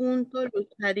qué punto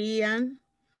lucharían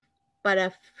para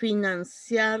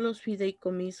financiar los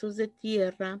fideicomisos de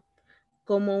tierra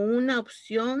como una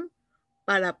opción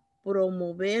para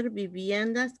promover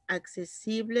viviendas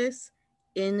accesibles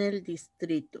en el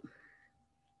distrito?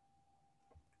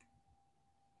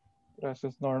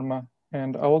 Gracias, Norma.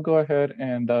 And I will go ahead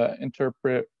and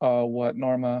interpret what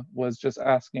Norma was just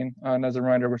asking. And as a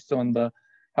reminder, we're still in the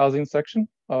housing section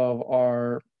of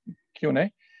our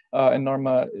Q&A. And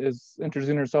Norma is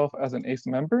introducing herself as an ACE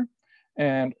member.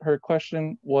 And her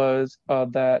question was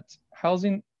that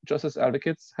housing justice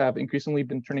advocates have increasingly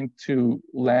been turning to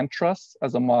land trusts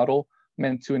as a model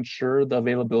meant to ensure the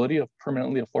availability of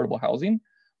permanently affordable housing,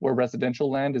 where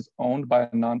residential land is owned by a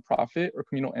nonprofit or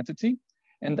communal entity,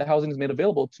 and the housing is made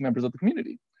available to members of the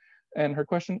community. And her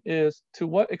question is, to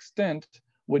what extent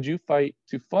would you fight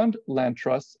to fund land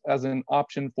trusts as an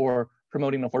option for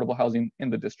promoting affordable housing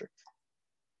in the district?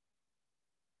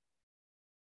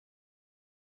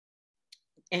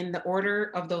 And the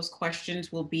order of those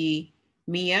questions will be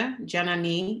Mia,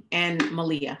 Janani, and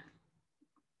Malia.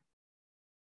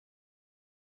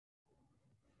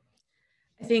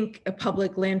 I think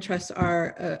public land trusts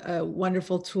are a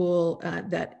wonderful tool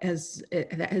that has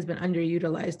been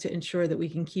underutilized to ensure that we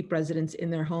can keep residents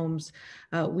in their homes.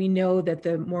 We know that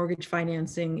the mortgage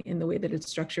financing in the way that it's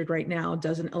structured right now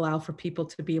doesn't allow for people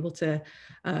to be able to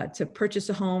purchase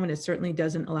a home, and it certainly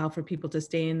doesn't allow for people to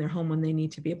stay in their home when they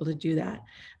need to be able to do that.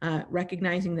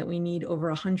 Recognizing that we need over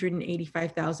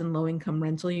 185,000 low-income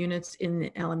rental units in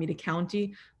Alameda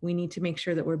County, we need to make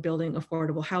sure that we're building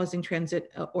affordable housing,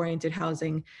 transit-oriented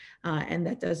housing, and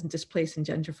that doesn't displace and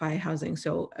gentrify housing.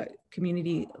 So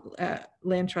community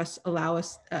land trusts allow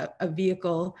us a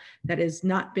vehicle that has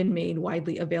not been made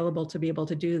widely available to be able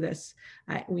to do this.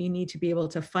 We need to be able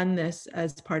to fund this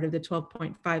as part of the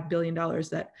 $12.5 billion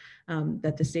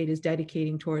that the state is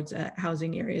dedicating towards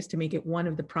housing areas, to make it one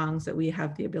of the prongs that we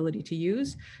have the ability to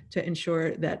use to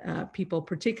ensure that people,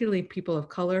 particularly people of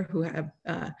color who have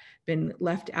been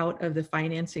left out of the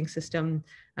financing system,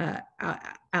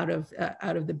 out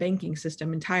of the banking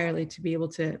system entirely, to be able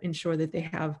to ensure that they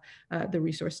have the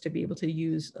resource to be able to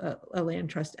use a land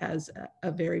trust as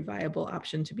a very viable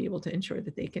option to be able to ensure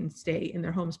that they can stay in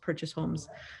their homes, purchase homes,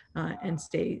 and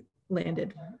stay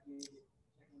landed.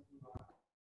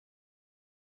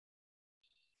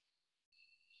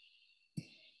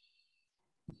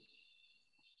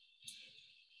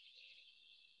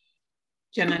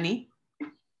 Janani?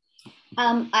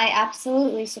 I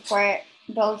absolutely support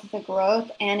both the growth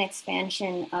and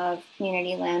expansion of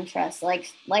community land trusts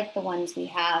like the ones we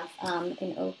have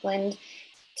in Oakland.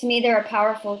 To me, they're a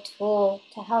powerful tool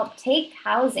to help take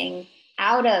housing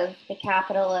out of the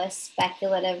capitalist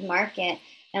speculative market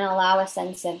and allow a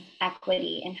sense of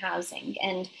equity in housing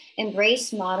and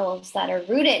embrace models that are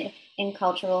rooted in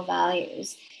cultural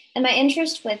values. And my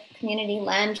interest with community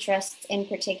land trusts in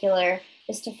particular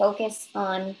is to focus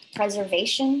on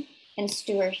preservation and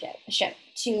stewardship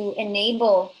to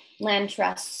enable land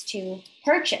trusts to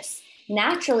purchase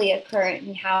naturally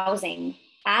occurring housing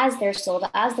as they're sold,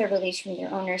 as they're released from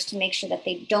their owners, to make sure that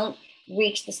they don't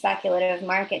reach the speculative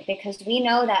market, because we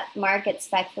know that market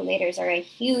speculators are a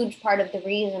huge part of the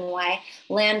reason why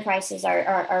land prices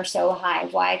are so high,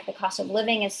 why the cost of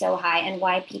living is so high, and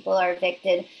why people are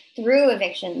evicted through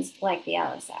evictions like the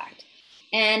ACCE Act.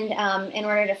 And in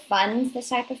order to fund this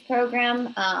type of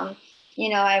program,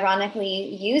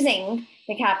 ironically using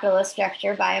the capitalist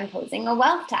structure by imposing a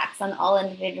wealth tax on all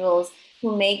individuals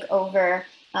who make over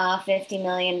 $50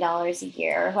 million a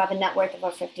year, who have a net worth of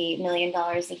over $50 million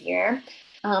a year.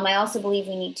 I also believe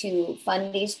we need to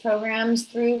fund these programs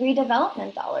through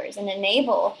redevelopment dollars and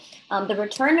enable the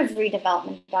return of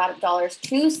redevelopment dollars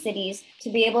to cities to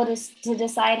be able to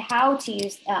decide how to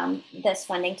use this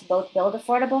funding to both build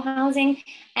affordable housing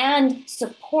and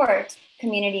support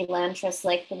community land trusts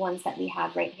like the ones that we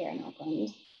have right here in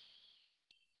Oakland.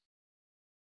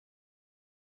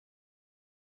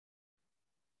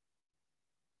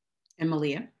 And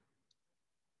Malia?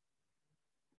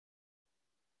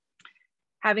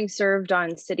 Having served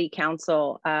on city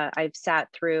council, I've sat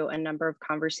through a number of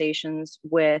conversations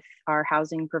with our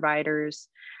housing providers,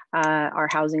 our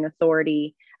housing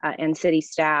authority, and city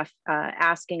staff,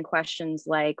 asking questions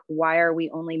like, why are we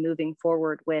only moving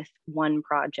forward with one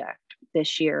project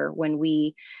this year when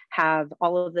we have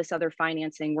all of this other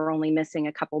financing? We're only missing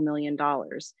a couple $1 million.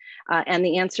 And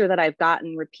the answer that I've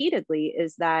gotten repeatedly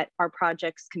is that our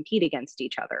projects compete against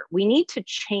each other. We need to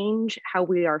change how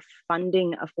we are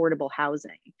funding affordable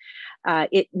housing.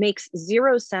 It makes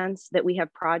zero sense that we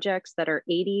have projects that are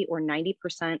 80 or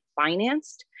 90%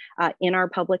 financed in our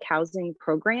public housing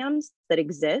programs that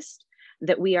exist,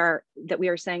 that we are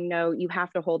saying, no, you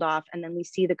have to hold off. And then we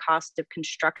see the cost of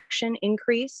construction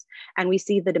increase and we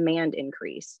see the demand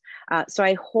increase. So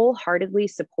I wholeheartedly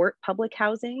support public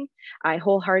housing. I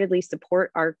wholeheartedly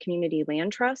support our community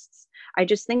land trusts. I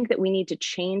just think that we need to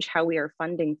change how we are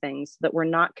funding things so that we're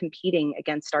not competing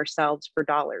against ourselves for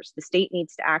dollars. The state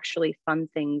needs to actually fund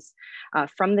things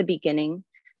from the beginning.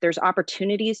 There's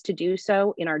opportunities to do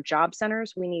so in our job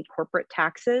centers. We need corporate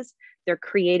taxes. They're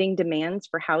creating demands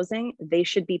for housing. They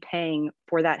should be paying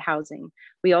for that housing.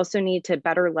 We also need to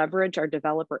better leverage our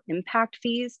developer impact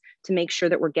fees to make sure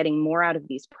that we're getting more out of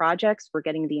these projects. We're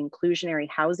getting the inclusionary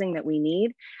housing that we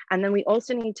need. And then we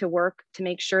also need to work to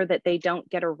make sure that they don't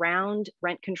get around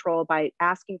rent control by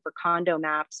asking for condo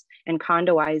maps and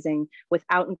condoizing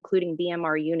without including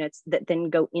BMR units that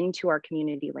then go into our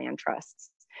community land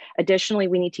trusts. Additionally,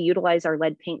 we need to utilize our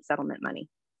lead paint settlement money.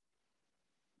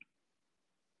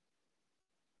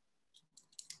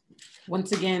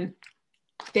 Once again,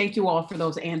 thank you all for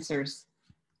those answers.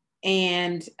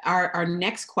 And our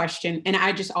next question, and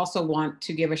I just also want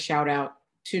to give a shout out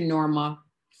to Norma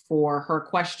for her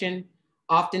question.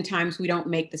 Oftentimes we don't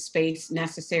make the space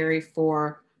necessary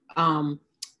for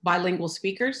bilingual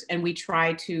speakers, and we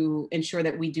try to ensure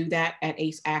that we do that at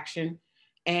ACE Action.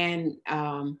 And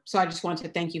so I just want to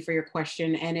thank you for your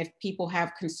question. And if people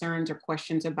have concerns or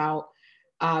questions about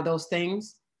those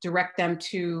things, direct them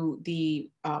to the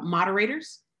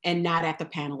moderators and not at the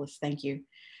panelists. Thank you.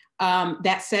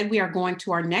 That said, we are going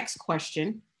to our next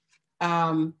question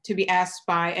to be asked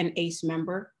by an ACE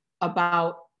member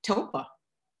about TOPA.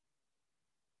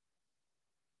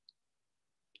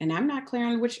 And I'm not clear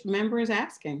on which member is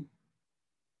asking.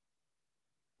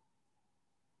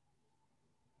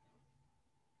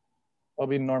 I'll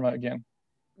be Norma again.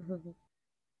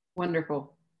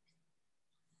 Wonderful.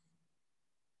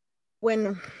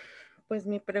 Bueno, pues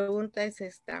mi pregunta es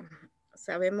esta.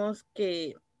 Sabemos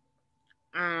que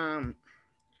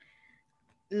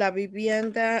la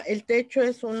vivienda, el techo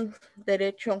es un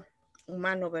derecho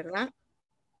humano, ¿verdad?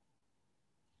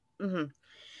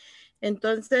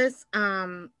 Entonces,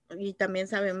 y también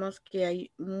sabemos que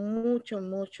hay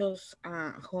muchos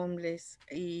homeless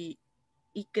y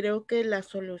creo que la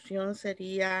solución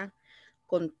sería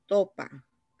con TOPA,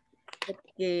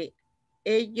 porque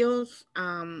ellos,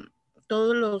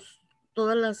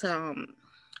 todas las,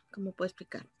 ¿cómo puedo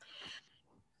explicar?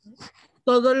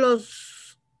 Todos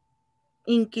los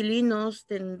inquilinos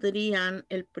tendrían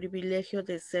el privilegio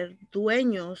de ser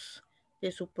dueños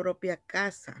de su propia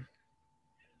casa.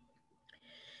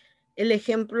 El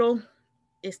ejemplo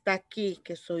está aquí,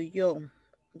 que soy yo.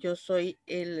 Yo soy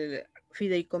el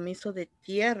fideicomiso de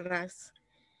tierras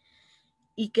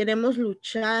y queremos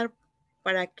luchar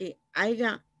para que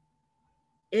haya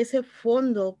ese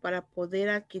fondo para poder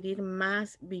adquirir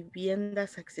más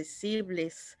viviendas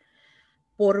accesibles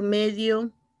por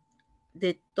medio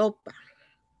de TOPA,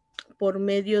 por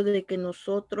medio de que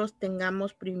nosotros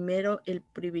tengamos primero el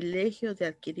privilegio de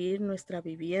adquirir nuestra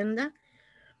vivienda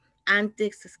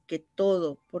antes que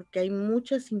todo, porque hay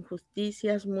muchas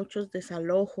injusticias, muchos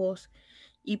desalojos,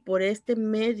 y por este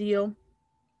medio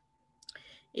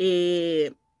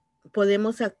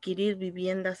podemos adquirir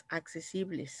viviendas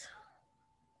accesibles.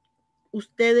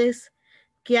 ¿Ustedes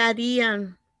qué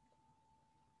harían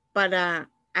para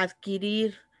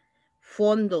adquirir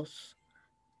fondos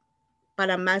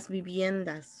para más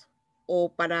viviendas o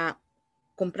para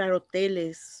comprar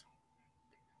hoteles?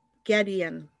 ¿Qué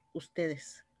harían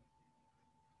ustedes?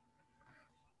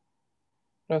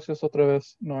 Gracias otra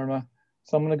vez, Norma.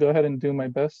 So I'm going to go ahead and do my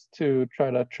best to try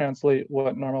to translate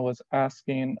what Norma was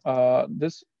asking.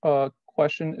 This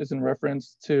question is in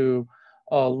reference to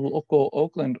local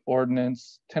Oakland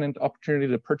ordinance, Tenant Opportunity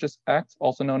to Purchase Act,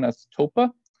 also known as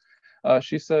TOPA.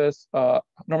 She says,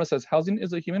 Norma says, housing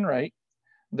is a human right.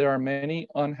 There are many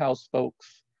unhoused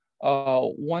folks.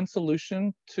 One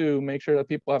solution to make sure that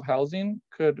people have housing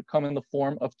could come in the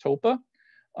form of TOPA.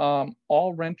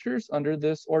 All renters under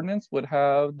this ordinance would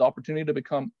have the opportunity to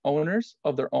become owners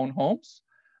of their own homes.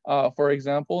 For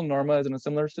example, Norma is in a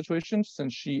similar situation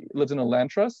since she lives in a land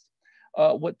trust.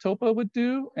 What TOPA would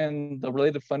do and the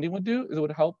related funding would do is it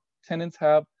would help tenants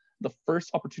have the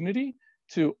first opportunity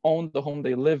to own the home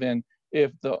they live in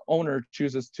if the owner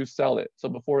chooses to sell it. So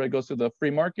before it goes to the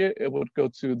free market, it would go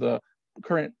to the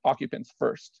current occupants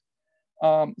first.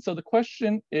 So the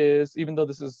question is, even though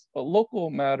this is a local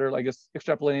matter, I guess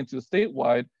extrapolating to the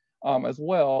statewide as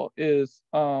well, is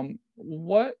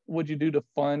what would you do to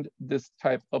fund this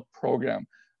type of program?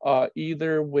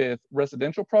 Either with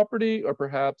residential property or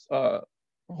perhaps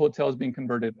hotels being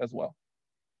converted as well.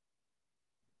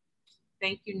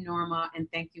 Thank you, Norma, and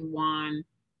thank you, Juan.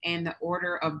 And the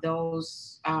order of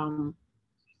those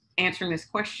answering this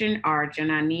question are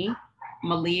Janani,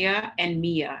 Malia, and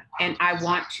Mia. And I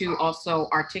want to also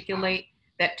articulate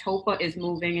that TOPA is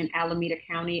moving in Alameda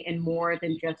County and more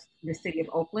than just the city of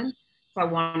Oakland. So I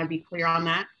want to be clear on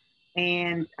that.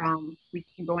 And we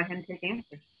can go ahead and take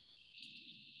answers.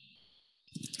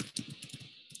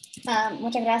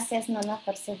 Muchas gracias, Norma,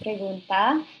 por su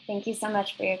pregunta. Thank you so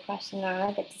much for your question,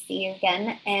 Norma. Good to see you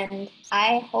again. And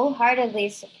I wholeheartedly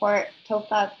support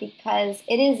TOPA because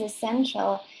it is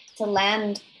essential to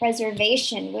land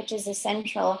preservation, which is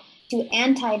essential to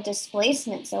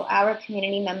anti-displacement, so our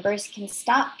community members can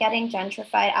stop getting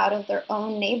gentrified out of their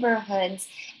own neighborhoods.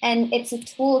 And it's a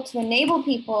tool to enable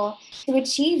people to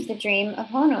achieve the dream of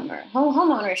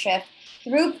homeownership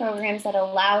through programs that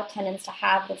allow tenants to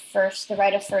have the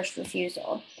right of first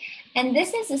refusal. And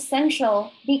this is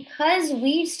essential because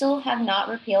we still have not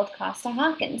repealed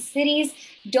Costa-Hawkins. Cities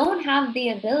don't have the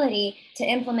ability to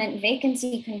implement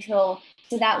vacancy control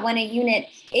so that when a unit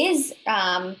is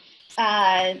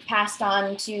passed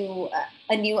on to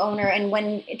a new owner and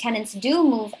when tenants do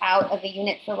move out of a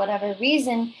unit for whatever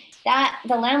reason, that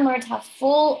the landlords have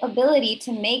full ability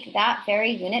to make that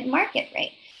very unit market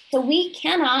rate. So we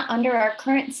cannot, under our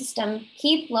current system,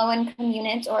 keep low-income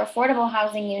units or affordable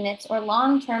housing units or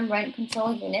long-term rent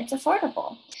control units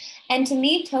affordable. And to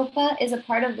me, TOPA is a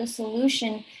part of the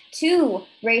solution to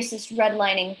racist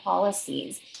redlining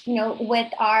policies. You know,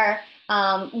 with our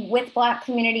with Black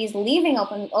communities leaving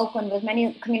Oakland, with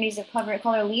many communities of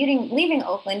color leaving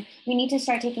Oakland, we need to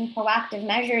start taking proactive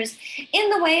measures in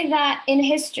the way that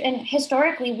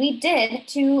historically we did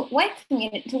to white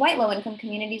low-income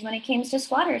communities when it came to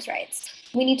squatters' rights.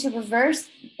 We need to reverse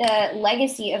the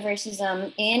legacy of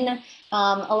racism in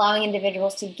allowing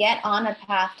individuals to get on a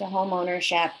path to home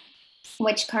ownership,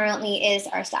 which currently is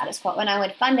our status quo. And I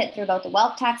would fund it through both the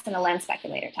wealth tax and the land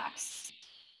speculator tax.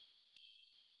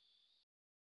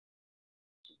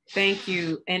 Thank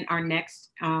you. And our next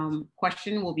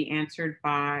question will be answered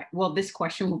by, well, this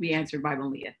question will be answered by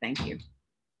Malia. Thank you.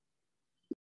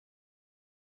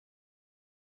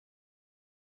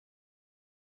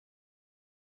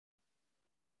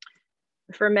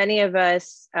 For many of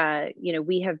us, you know,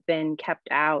 we have been kept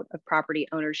out of property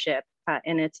ownership,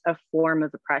 and it's a form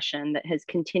of oppression that has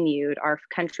continued. Our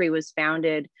country was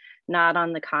founded not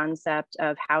on the concept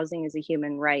of housing as a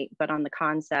human right, but on the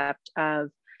concept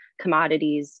of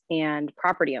commodities and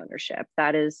property ownership.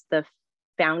 That is the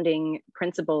founding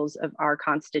principles of our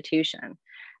Constitution.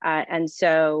 And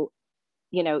so,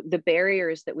 you know, the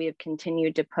barriers that we have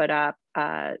continued to put up,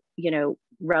 you know,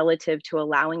 relative to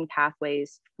allowing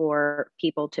pathways for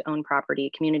people to own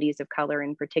property, communities of color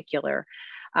in particular,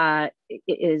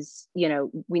 is,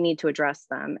 we need to address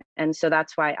them. And so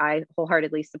that's why I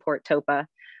wholeheartedly support TOPA.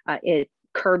 It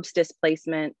curbs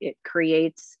displacement, it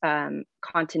creates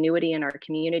continuity in our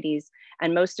communities,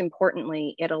 and most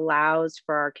importantly, it allows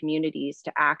for our communities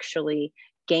to actually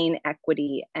gain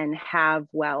equity and have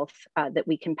wealth that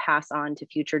we can pass on to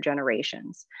future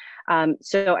generations.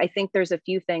 So I think there's a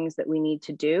few things that we need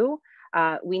to do.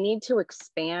 We need to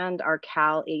expand our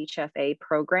Cal HFA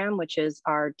program, which is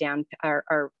our down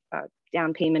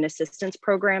payment assistance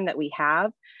program that we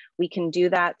have. We can do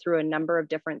that through a number of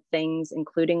different things,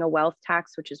 including a wealth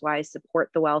tax, which is why I support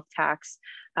the wealth tax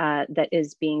that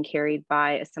is being carried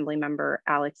by Assemblymember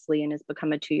Alex Lee and has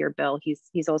become a 2-year bill.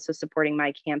 He's also supporting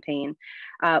my campaign.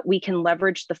 We can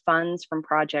leverage the funds from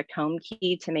Project Home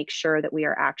Key to make sure that we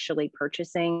are actually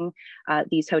purchasing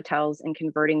these hotels and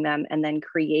converting them, and then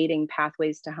creating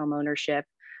pathways to home ownership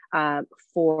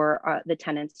for the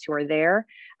tenants who are there.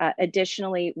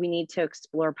 Additionally, we need to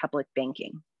explore public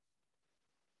banking.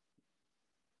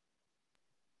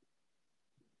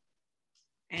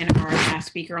 And our last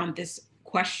speaker on this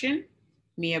question,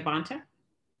 Malia Bonta.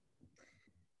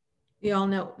 We all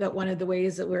know that one of the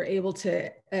ways that we're able to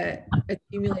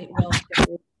accumulate wealth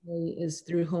is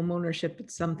through home ownership.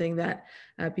 It's something that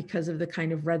because of the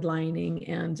kind of redlining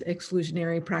and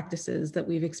exclusionary practices that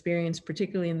we've experienced,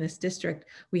 particularly in this district,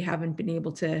 we haven't been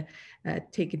able to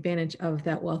take advantage of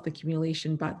that wealth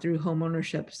accumulation, but through home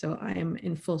ownership. So I am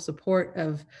in full support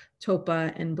of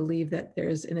TOPA and believe that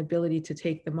there's an ability to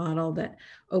take the model that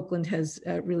Oakland has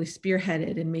really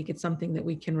spearheaded and make it something that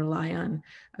we can rely on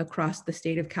across the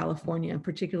state of California,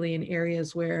 particularly in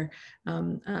areas where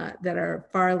that are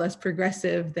far less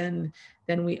progressive than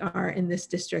we are in this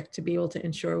district, to be able to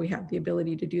ensure we have the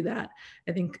ability to do that.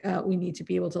 I think we need to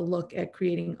be able to look at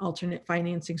creating alternate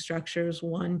financing structures,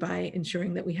 one by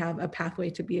ensuring that we have a pathway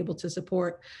to be able to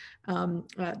support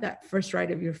that first right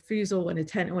of refusal when a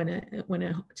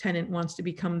tenant wants to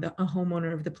become a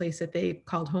homeowner of the place that they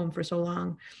called home for so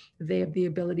long. They have the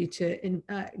ability to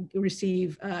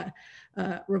receive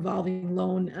revolving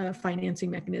loan financing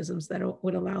mechanisms that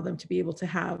would allow them to be able to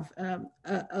have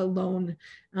a loan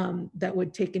that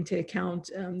would take into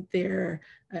account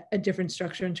a different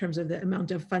structure in terms of the amount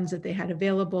of funds that they had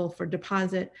available for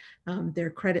deposit,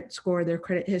 their credit score, their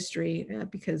credit history,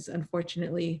 because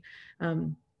unfortunately,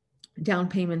 down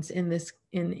payments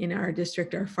in our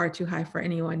district are far too high for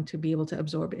anyone to be able to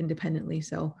absorb independently.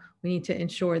 So we need to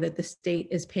ensure that the state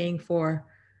is paying for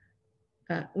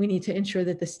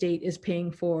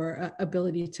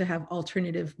ability to have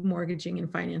alternative mortgaging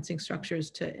and financing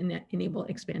structures to enable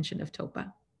expansion of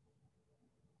TOPA.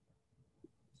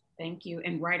 Thank you,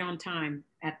 and right on time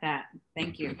at that.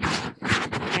 Thank you.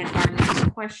 And our next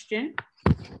question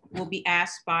will be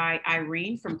asked by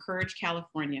Irene from Courage,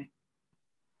 California.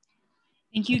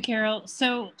 Thank you, Carol.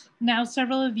 So now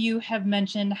several of you have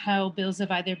mentioned how bills have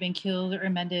either been killed or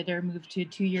amended or moved to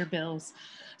 2-year bills.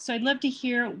 So I'd love to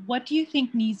hear, what do you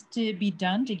think needs to be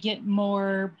done to get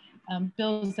more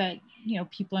bills that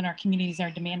people in our communities are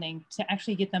demanding to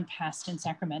actually get them passed in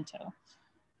Sacramento?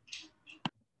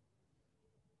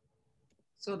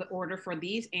 So the order for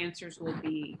these answers will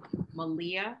be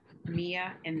Malia,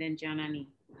 Mia, and then Janani.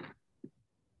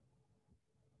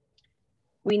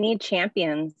 We need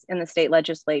champions in the state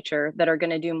legislature that are going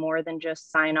to do more than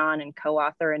just sign on and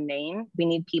co-author a name. We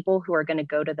need people who are going to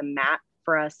go to the mat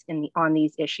for us on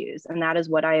these issues. And that is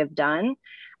what I have done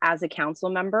as a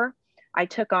council member. I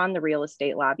took on the real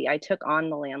estate lobby. I took on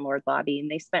the landlord lobby,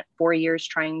 and they spent 4 years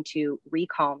trying to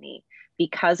recall me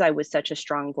because I was such a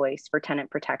strong voice for tenant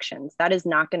protections. That is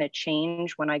not going to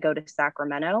change when I go to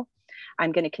Sacramento.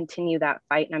 I'm going to continue that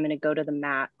fight, and I'm going to go to the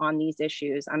mat on these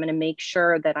issues. I'm going to make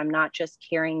sure that I'm not just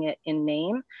carrying it in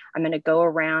name. I'm going to go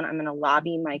around, I'm going to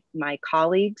lobby my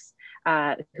colleagues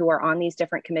who are on these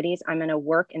different committees. I'm going to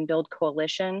work and build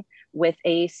coalition with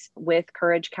ACE, with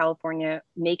Courage California,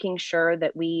 making sure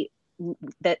that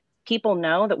people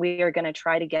know that we are going to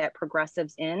try to get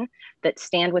progressives in that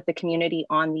stand with the community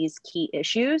on these key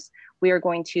issues. We are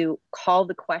going to call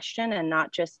the question and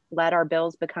not just let our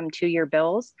bills become 2-year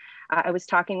bills. I was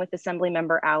talking with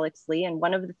Assemblymember Alex Lee, and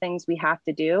one of the things we have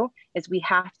to do is we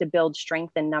have to build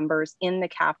strength in numbers in the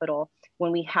Capitol.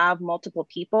 When we have multiple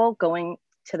people going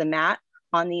to the mat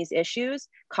on these issues,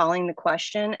 calling the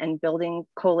question and building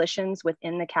coalitions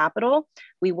within the Capitol,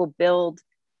 we will build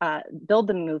build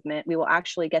the movement, we will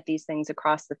actually get these things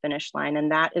across the finish line.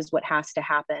 And that is what has to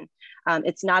happen.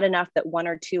 It's not enough that 1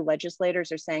 or 2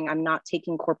 legislators are saying, I'm not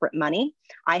taking corporate money.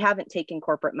 I haven't taken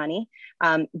corporate money,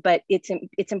 but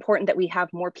it's important that we have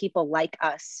more people like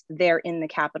us there in the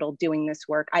Capitol doing this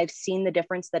work. I've seen the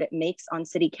difference that it makes on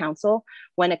city council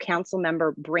when a council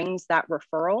member brings that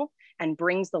referral and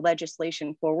brings the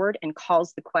legislation forward and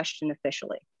calls the question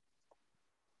officially.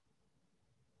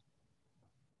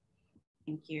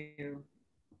 Thank you.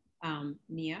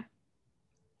 Mia?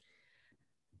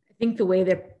 I think the way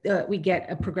that we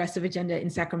get a progressive agenda in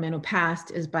Sacramento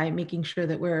passed is by making sure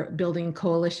that we're building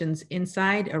coalitions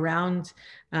inside, around,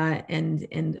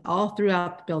 and all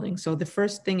throughout the building. So the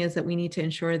first thing is that we need to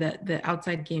ensure that the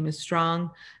outside game is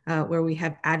strong, where we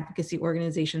have advocacy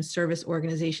organizations, service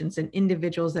organizations, and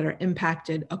individuals that are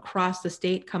impacted across the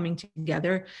state coming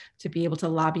together to be able to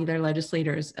lobby their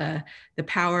legislators. The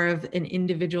power of an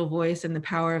individual voice and the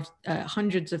power of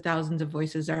hundreds of thousands of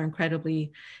voices are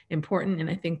incredibly important. And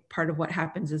I think part of what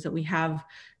happens is that we have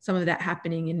some of that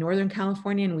happening in Northern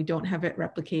California, and we don't have it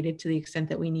replicated to the extent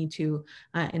that we need to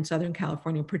in Southern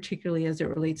California, particularly as it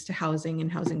relates to housing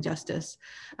and housing justice.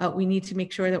 We need to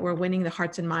make sure that we're winning the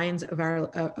hearts and minds of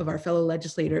our fellow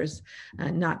legislators,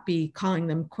 not be calling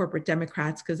them corporate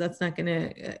Democrats, because that's not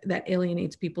that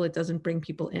alienates people. It doesn't bring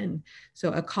people in.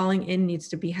 So a calling in needs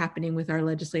to be happening with our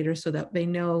legislators so that they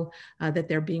know that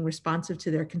they're being responsive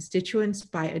to their constituents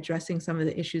by addressing some of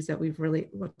the issues that we've really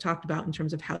talked about in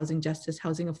terms of housing justice,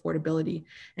 housing affordability,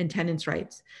 and tenants'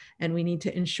 rights. And we need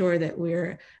to ensure that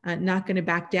we're not going to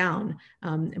back down,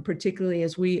 and particularly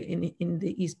as we in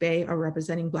the East Bay are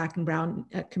representing Black and Brown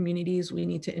communities. We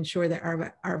need to ensure that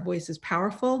our voice is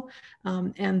powerful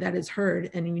and that is heard.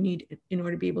 And you need, in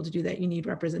order to be able to do that, you need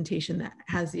representation that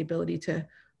has the ability to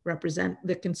represent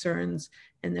the concerns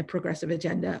and the progressive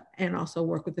agenda, and also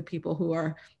work with the people who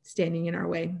are standing in our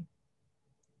way.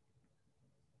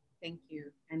 Thank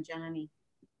you. And Janani?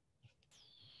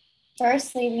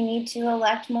 Firstly, we need to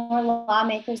elect more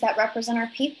lawmakers that represent our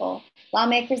people,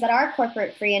 lawmakers that are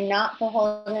corporate free and not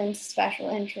beholden to special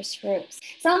interest groups.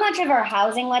 So much of our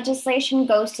housing legislation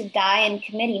goes to die in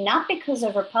committee, not because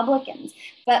of Republicans,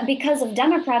 but because of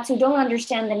Democrats who don't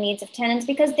understand the needs of tenants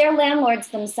because they're landlords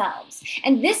themselves.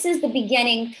 And this is the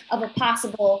beginning of a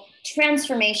possible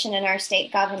transformation in our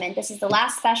state government. This is the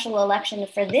last special election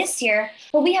for this year,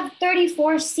 but we have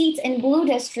 34 seats in blue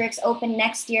districts open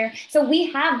next year. So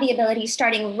we have the ability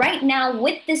starting right now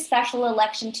with this special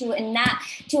election to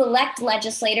elect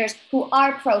legislators who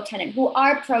are pro-tenant, who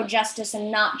are pro-justice and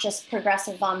not just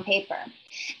progressive on paper.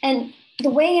 And the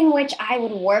way in which I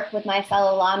would work with my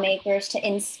fellow lawmakers to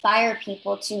inspire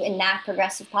people to enact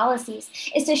progressive policies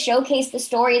is to showcase the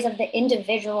stories of the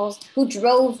individuals who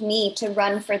drove me to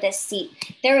run for this seat.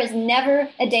 There is never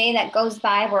a day that goes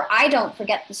by where I don't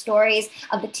forget the stories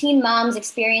of the teen moms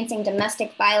experiencing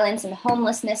domestic violence and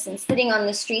homelessness and sitting on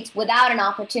the streets without an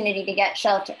opportunity to get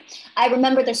shelter. I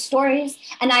remember the stories,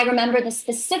 and I remember the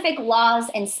specific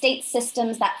laws and state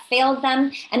systems that failed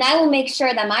them, and I will make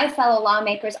sure that my fellow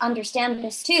lawmakers understand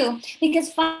this too,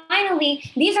 because finally,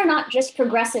 these are not just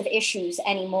progressive issues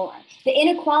anymore. The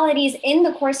inequalities in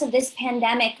the course of this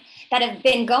pandemic that have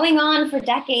been going on for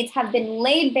decades have been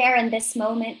laid bare in this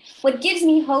moment. What gives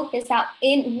me hope is that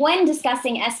when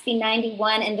discussing SB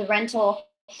 91 and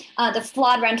the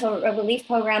flawed rental relief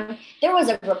program, there was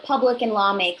a Republican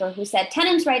lawmaker who said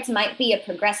tenants' rights might be a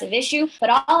progressive issue, but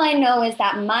all I know is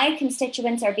that my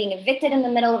constituents are being evicted in the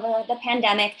middle of the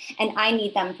pandemic and I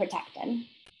need them protected.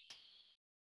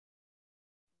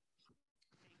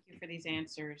 For these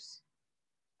answers.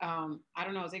 I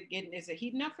don't know, is it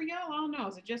heating up for y'all? I don't know,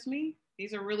 is it just me?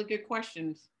 These are really good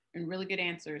questions and really good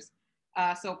answers.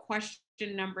 So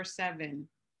question number 7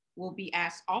 will be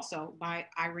asked also by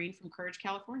Irene from Courage,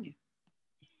 California.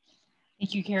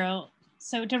 Thank you, Carol.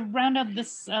 So to round up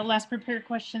this last prepared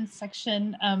questions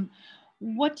section,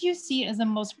 what do you see as the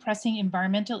most pressing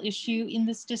environmental issue in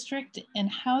this district, and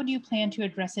how do you plan to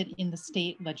address it in the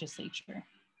state legislature?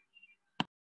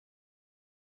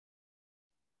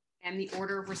 And the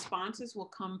order of responses will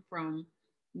come from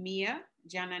Mia,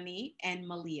 Janani, and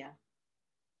Malia.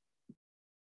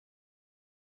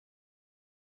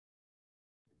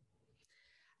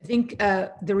 I think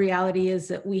the reality is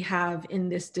that we have in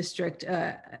this district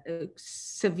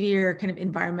severe kind of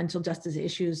environmental justice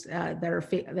issues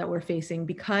that we're facing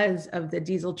because of the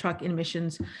diesel truck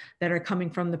emissions that are coming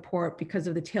from the port, because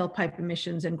of the tailpipe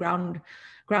emissions and ground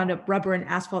up rubber and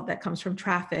asphalt that comes from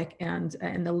traffic, and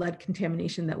the lead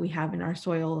contamination that we have in our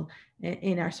soil and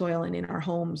in our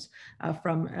homes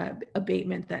from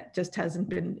abatement that just hasn't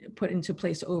been put into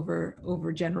place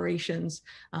over generations.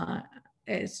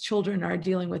 as children are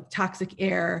dealing with toxic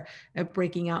air,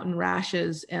 breaking out in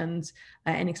rashes, and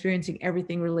experiencing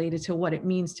everything related to what it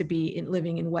means to be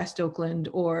living in West Oakland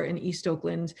or in East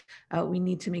Oakland, we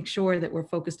need to make sure that we're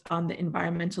focused on the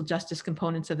environmental justice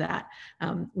components of that.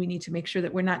 We need to make sure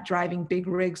that we're not driving big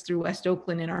rigs through West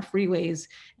Oakland in our freeways,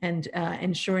 and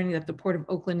ensuring that the Port of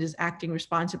Oakland is acting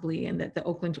responsibly, and that the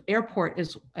Oakland Airport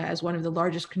is as one of the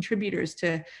largest contributors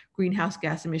to greenhouse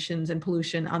gas emissions and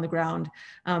pollution on the ground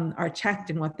are checked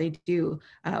in what they do.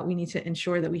 We need to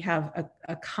ensure that we have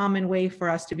a common way for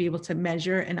us to be able to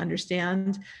measure and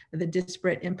understand the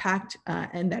disparate impact,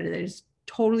 and that it is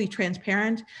totally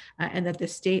transparent, and that the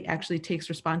state actually takes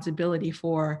responsibility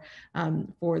for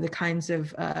the kinds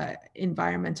of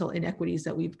environmental inequities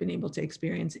that we've been able to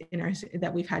experience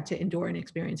that we've had to endure and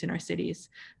experience in our cities.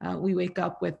 We wake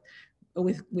up with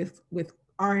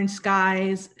orange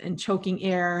skies and choking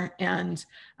air, and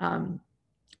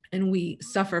we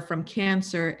suffer from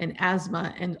cancer and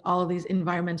asthma and all of these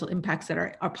environmental impacts that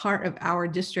are part of our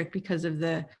district because of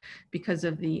the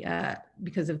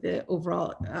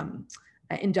overall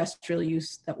industrial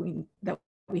use that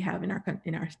we have in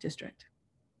our district.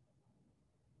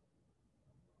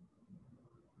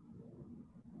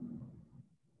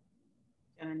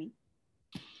 Janani?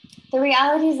 The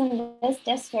realities in this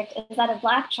district is that a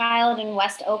Black child in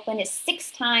West Oakland is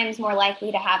 6 times more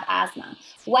likely to have asthma.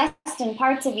 West and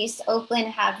parts of East Oakland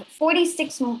have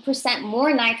 46%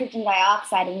 more nitrogen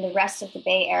dioxide than the rest of the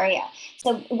Bay Area.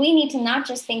 So we need to not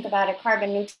just think about a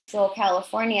carbon neutral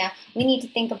California, we need to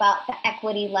think about the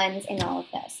equity lens in all of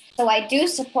this. So I do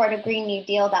support a Green New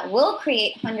Deal that will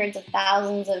create hundreds of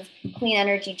thousands of clean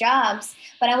energy jobs,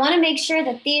 but I want to make sure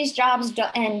that these jobs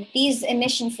and these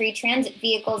emission-free transit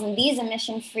vehicles and these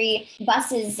emission-free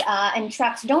buses and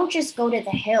trucks don't just go to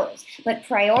the hills, but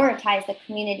prioritize the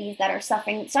communities that are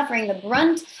suffering the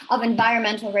brunt of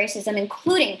environmental racism,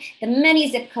 including the many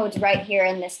zip codes right here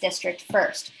in this district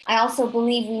first. I also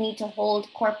believe we need to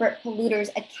hold corporate polluters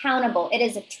accountable. It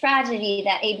is a tragedy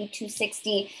that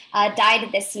AD18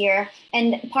 died this year.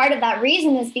 And part of that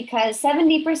reason is because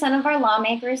 70% of our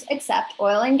lawmakers accept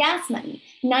oil and gas money.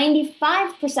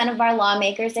 95% of our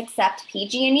lawmakers accept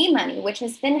PG&E money, which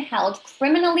has been held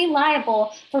criminally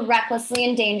liable for recklessly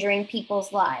endangering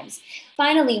people's lives.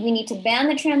 Finally, we need to ban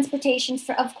the transportation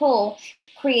of coal,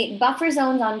 create buffer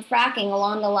zones on fracking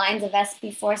along the lines of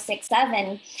SB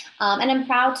 467. And I'm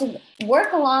proud to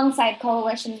work alongside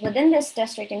coalitions within this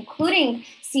district, including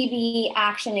ACCE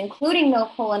Action, including No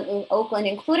Coal in Oakland,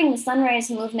 including the Sunrise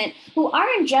Movement, who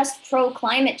aren't just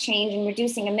pro-climate change and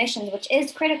reducing emissions, which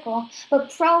is critical,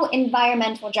 but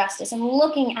pro-environmental justice and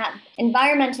looking at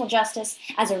environmental justice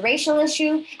as a racial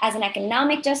issue, as an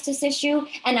economic justice issue,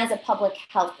 and as a public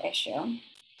health issue.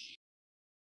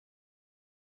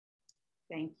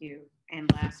 Thank you. And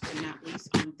last but not least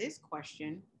on this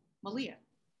question, Malia.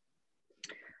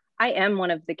 I am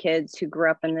one of the kids who grew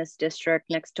up in this district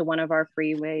next to one of our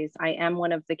freeways. I am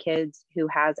one of the kids who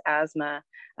has asthma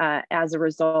as a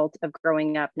result of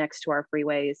growing up next to our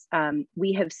freeways.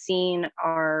 We have seen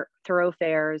our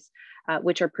thoroughfares,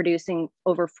 which are producing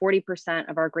over 40%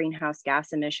 of our greenhouse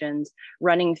gas emissions,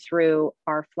 running through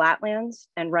our flatlands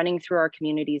and running through our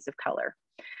communities of color.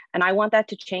 And I want that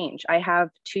to change. I have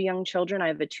 2 young children. I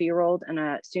have a 2-year-old and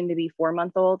a soon-to-be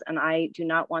 4-month-old, and I do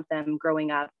not want them growing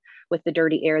up with the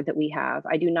dirty air that we have.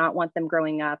 I do not want them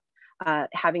growing up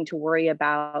having to worry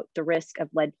about the risk of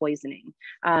lead poisoning.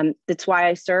 That's why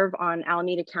I serve on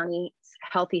Alameda County's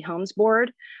Healthy Homes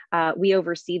Board. We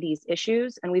oversee these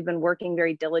issues, and we've been working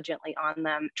very diligently on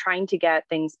them, trying to get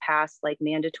things passed like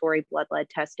mandatory blood lead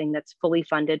testing that's fully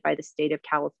funded by the state of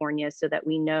California so that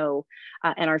we know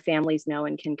and our families know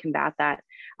and can combat that.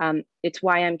 It's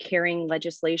why I'm carrying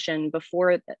legislation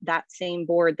before that same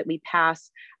board that we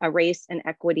pass a race and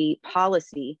equity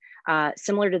policy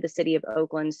similar to the city of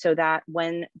Oakland, so that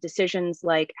when decisions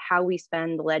like how we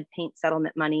spend the lead paint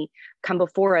settlement money come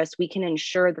before us, we can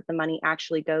ensure that the money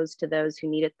actually goes to those who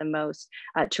need it the most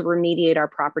to remediate our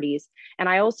properties. And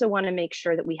I also want to make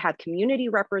sure that we have community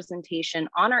representation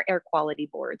on our air quality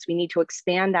boards. We need to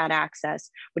expand that access,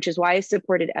 which is why I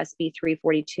supported SB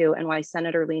 342 and why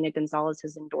Senator Lena Gonzalez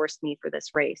has endorsed me for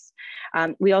this race.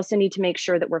 We also need to make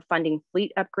sure that we're funding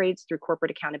fleet upgrades through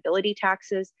corporate accountability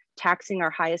taxes, taxing our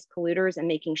highest polluters, and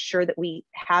making sure that we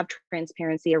have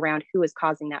transparency around who is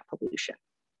causing that pollution.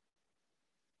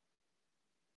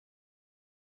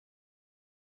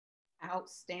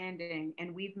 Outstanding.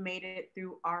 And we've made it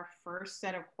through our first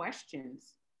set of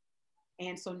questions.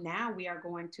 And so now we are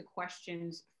going to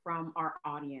questions from our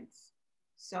audience.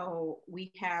 So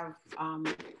we have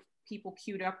people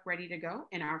queued up, ready to go.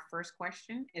 And our first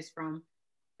question is from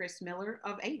Chris Miller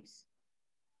of ACE.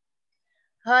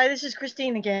 Hi, this is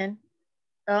Christine again.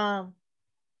 Can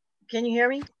you hear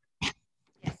me?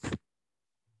 Yes.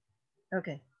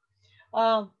 Okay.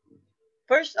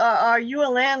 First, are you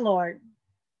a landlord?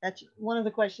 That's one of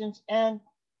the questions. And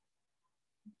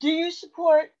do you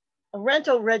support a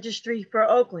rental registry for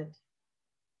Oakland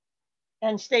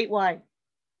and statewide?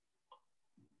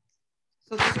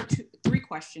 So those are three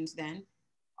questions then.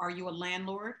 Are you a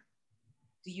landlord?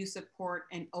 Do you support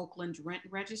an Oakland rent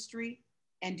registry?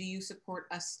 And do you support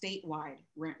a statewide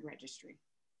rent registry?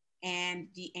 And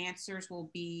the answers will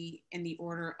be in the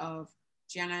order of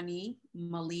Janani,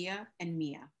 Malia, and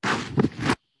Mia.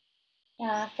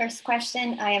 First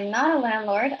question, I am not a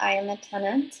landlord, I am a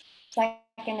tenant.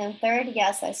 Second and third,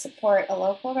 yes, I support a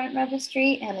local rent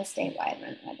registry and a statewide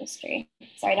rent registry.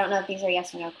 So I don't know if these are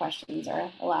yes or no questions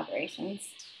or elaborations.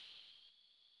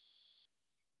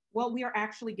 Well, we are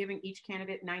actually giving each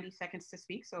candidate 90 seconds to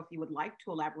speak. So if you would like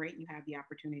to elaborate, you have the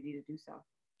opportunity to do so.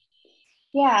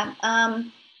 Yeah,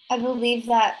 I believe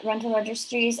that rental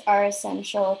registries are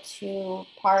essential to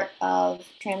part of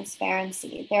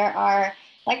transparency. There are,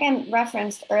 like I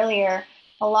referenced earlier,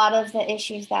 a lot of the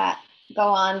issues that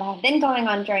have been going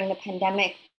on during the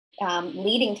pandemic,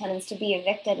 leading tenants to be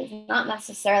evicted is not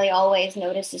necessarily always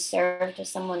notices served to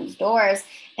someone's doors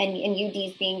and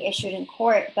UDs being issued in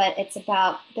court, but it's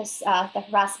about this, the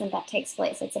harassment that takes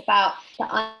place. It's about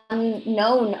the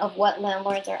unknown of what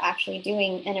landlords are actually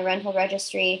doing, and a rental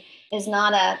registry is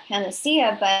not a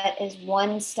panacea, but is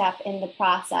one step in the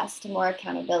process to more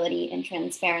accountability and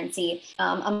transparency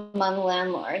among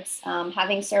landlords.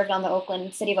 Having served on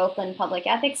the City of Oakland Public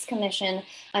Ethics Commission,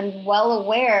 I'm well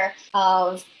aware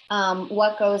of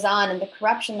what goes on and the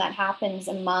corruption that happens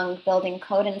among building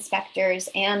code inspectors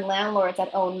and landlords that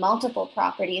own multiple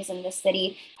properties in the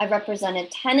city. I've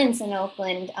represented tenants in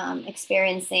Oakland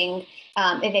experiencing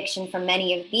eviction from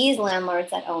many of these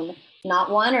landlords that own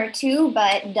not one or two,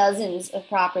 but dozens of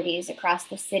properties across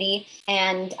the city.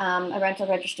 And a rental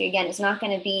registry, again, is not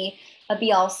going to be a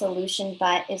be-all solution,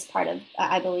 but is part of,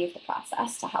 I believe, the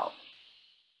process to help.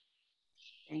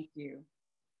 Thank you.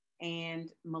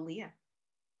 And Malia.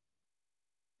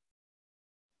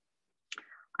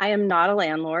 I am not a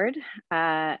landlord.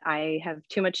 I have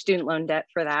too much student loan debt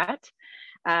for that.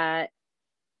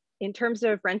 In terms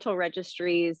of rental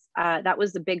registries, that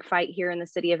was a big fight here in the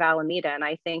city of Alameda. And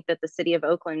I think that the city of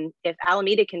Oakland, if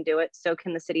Alameda can do it, so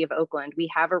can the city of Oakland. We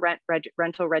have a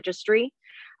rental registry.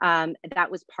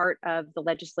 That was part of the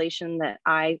legislation that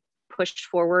I pushed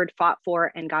forward, fought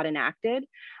for, and got enacted.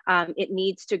 It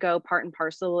needs to go part and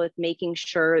parcel with making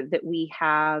sure that we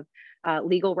have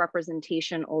legal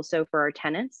representation also for our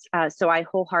tenants. So I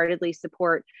wholeheartedly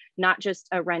support not just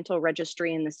a rental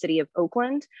registry in the city of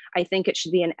Oakland. I think it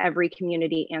should be in every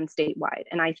community and statewide.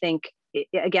 And I think,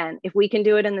 again, if we can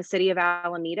do it in the city of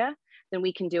Alameda, then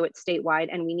we can do it statewide,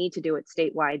 and we need to do it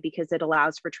statewide because it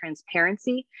allows for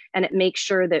transparency and it makes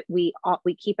sure that we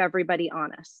keep everybody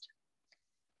honest.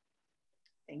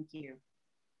 Thank you.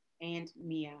 And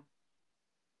Mia.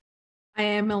 I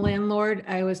am a landlord.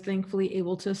 I was thankfully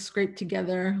able to scrape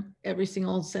together every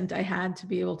single cent I had to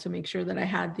be able to make sure that I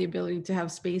had the ability to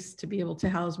have space to be able to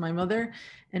house my mother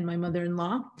and my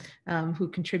mother-in-law, who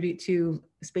contribute to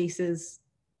spaces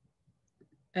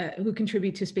that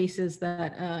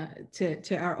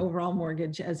to our overall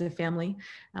mortgage as a family,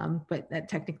 but that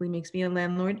technically makes me a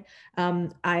landlord.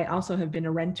 I also have been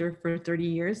a renter for 30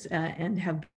 years and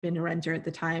have been a renter at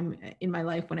the time in my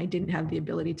life when I didn't have the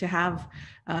ability to have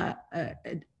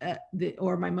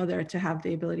or my mother to have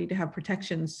the ability to have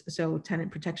protections. So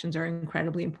tenant protections are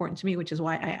incredibly important to me, which is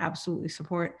why I absolutely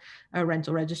support a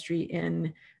rental registry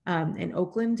in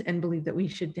Oakland and believe that we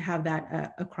should have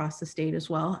that across the state as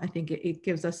well. I think it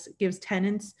gives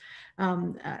tenants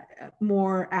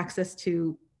more access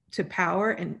to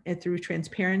power and through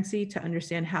transparency to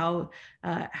understand how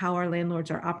our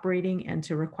landlords are operating, and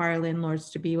to require landlords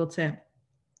to be able to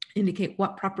indicate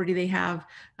what property they have,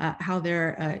 how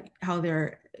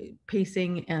they're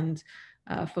pacing and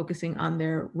focusing on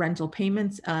their rental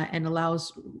payments, and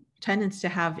allows tenants to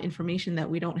have information that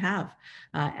we don't have.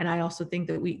 And I also think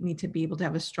that we need to be able to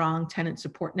have a strong tenant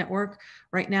support network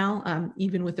right now.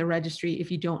 Even with the registry, if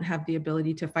you don't have the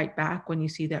ability to fight back when you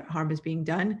see that harm is being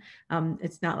done,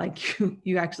 it's not like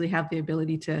you actually have the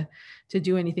ability to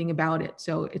do anything about it.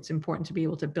 So it's important to be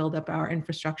able to build up our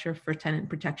infrastructure for tenant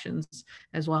protections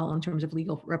as well, in terms of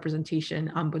legal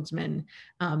representation, ombudsman,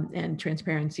 and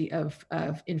transparency of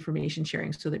information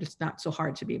sharing, so that it's not so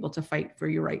hard to be able to fight for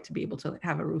your right to be able to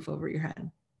have a roof over your head.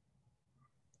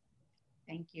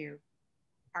 Thank you.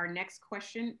 Our next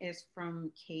question is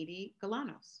from Katie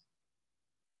Galanos.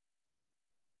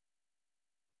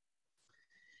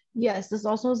 Yes, this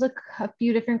also is a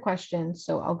few different questions,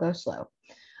 so I'll go slow.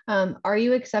 Are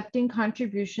you accepting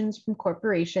contributions from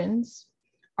corporations?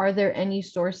 Are there any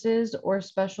sources or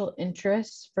special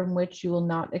interests from which you will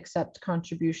not accept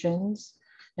contributions,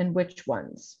 and which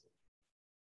ones?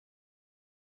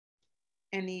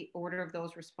 And the order of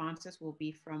those responses will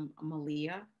be from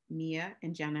Malia, Mia,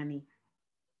 and Janani.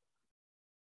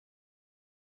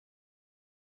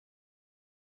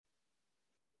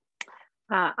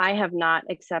 I have not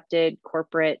accepted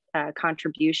corporate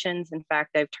contributions. In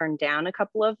fact, I've turned down a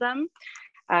couple of them.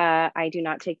 I do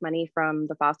not take money from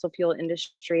the fossil fuel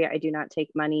industry. I do not take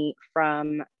money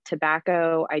from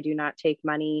tobacco. I do not take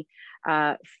money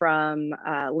from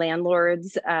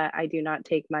landlords. I do not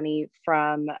take money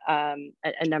from a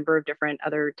number of different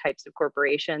other types of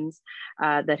corporations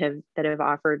that have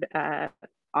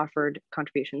offered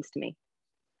contributions to me.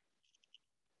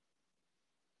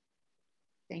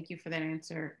 Thank you for that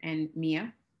answer. And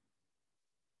Mia?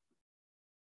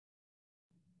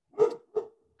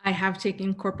 I have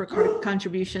taken corporate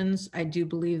contributions. I do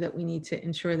believe that we need to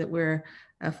ensure that we're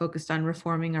focused on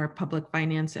reforming our public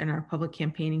finance and our public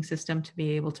campaigning system to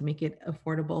be able to make it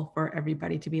affordable for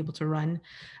everybody to be able to run.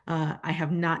 I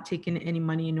have not taken any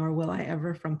money, nor will I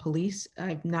ever, from police.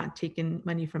 I've not taken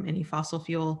money from any fossil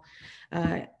fuel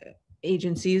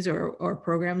agencies or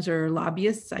programs or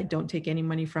lobbyists. I don't take any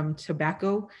money from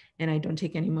tobacco, and I don't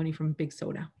take any money from big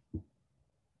soda.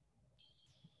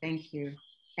 Thank you.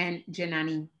 And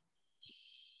Janani?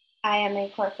 I am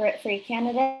a corporate-free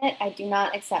candidate. I do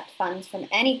not accept funds from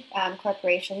any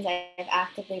corporations. I've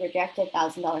actively rejected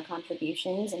 $1,000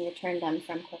 contributions and returned them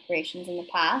from corporations in the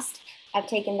past. I've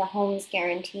taken the Homes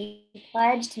Guarantee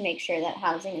Pledge to make sure that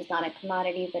housing is not a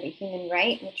commodity but a human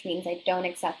right, which means I don't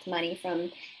accept money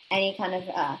from any kind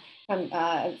of from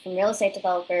real estate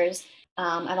developers.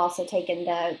 I've also taken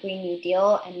the Green New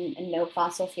Deal and no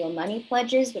fossil fuel money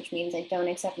pledges, which means I don't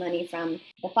accept money from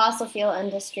the fossil fuel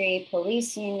industry,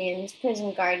 police unions,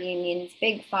 prison guard unions,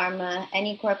 big pharma,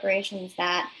 any corporations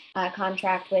that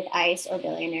contract with ICE or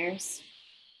billionaires.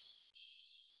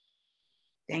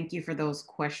 Thank you for those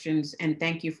questions and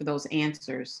thank you for those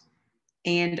answers.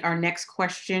 And our next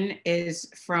question is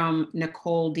from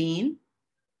Nicole Dean.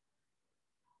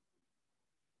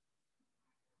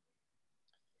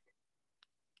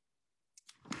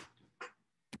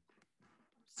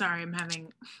 Sorry, I'm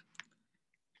having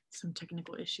some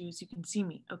technical issues. You can see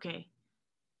me, okay.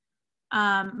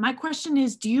 My question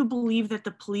is, do you believe that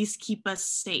the police keep us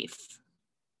safe?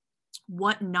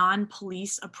 What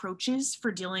non-police approaches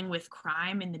for dealing with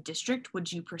crime in the district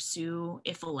would you pursue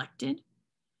if elected?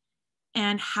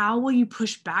 And how will you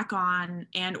push back on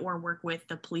and or work with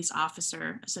the Police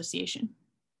Officer Association?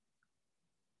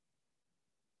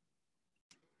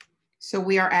 So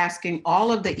we are asking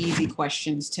all of the easy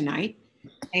questions tonight,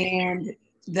 and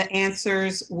the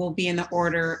answers will be in the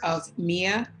order of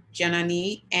Mia,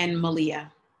 Janani, and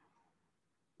Malia.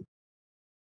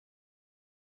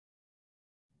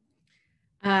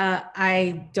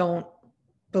 I don't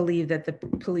believe that the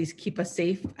police keep us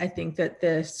safe. I think that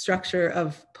the structure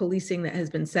of policing that has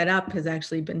been set up has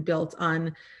actually been built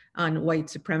on white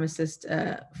supremacist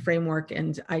framework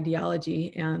and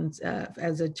ideology. And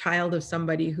as a child of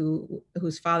somebody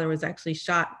whose father was actually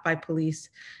shot by police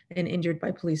and injured by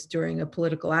police during a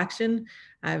political action,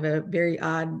 I have a very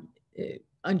odd,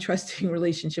 untrusting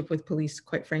relationship with police,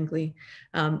 quite frankly.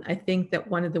 I think that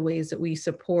one of the ways that we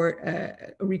support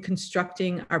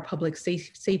reconstructing our public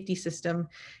safety system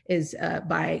is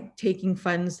by taking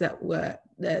funds that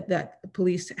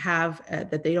police have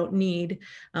that they don't need,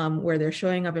 where they're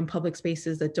showing up in public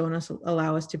spaces that don't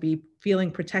allow us to be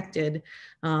feeling protected,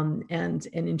 and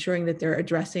ensuring that they're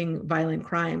addressing violent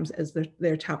crimes as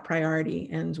their top priority,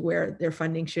 and where their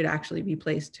funding should actually be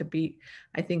placed to be.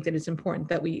 I think that it's important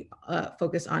that we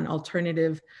focus on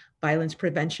alternative violence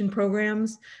prevention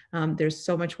programs. There's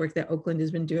so much work that Oakland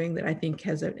has been doing that I think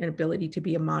has an ability to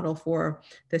be a model for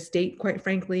the state, quite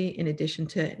frankly, in addition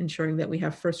to ensuring that we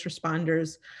have first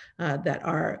responders that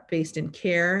are based in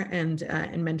care and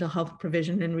mental health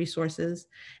provision and resources,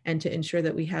 and to ensure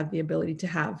that we have the ability to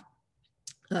have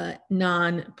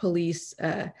non-police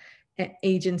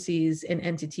agencies and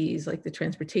entities like the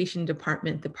transportation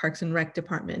department, the parks and rec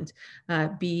department,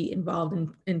 be involved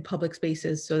in public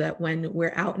spaces, so that when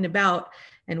we're out and about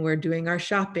and we're doing our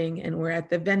shopping and we're at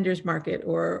the vendors market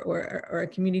or a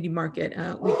community market,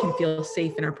 we can feel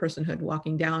safe in our personhood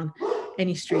walking down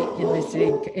any street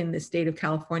in the state of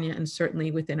California, and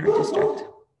certainly within our district.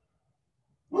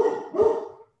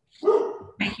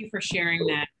 Thank you for sharing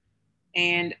that.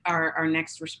 And our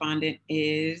next respondent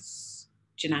is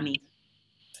Janani.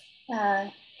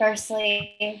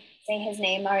 Firstly, say his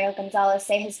name Mario Gonzalez,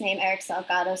 say his name Eric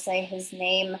Salgado, say his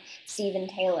name Stephen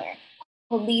Taylor.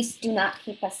 Police do not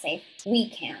keep us safe. We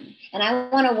can. And I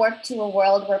want to work to a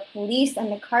world where police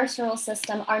and the carceral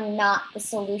system are not the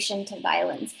solution to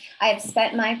violence. I have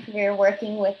spent my career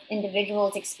working with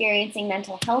individuals experiencing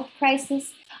mental health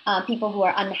crisis, people who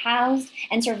are unhoused,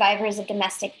 and survivors of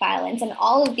domestic violence. And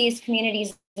all of these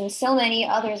communities and so many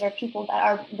others are people that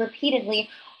are repeatedly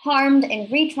harmed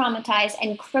and re-traumatized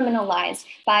and criminalized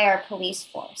by our police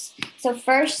force. So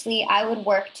firstly, I would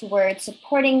work towards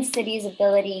supporting cities'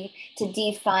 ability to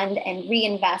defund and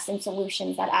reinvest in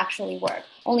solutions that actually work.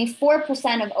 Only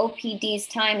 4% of OPD's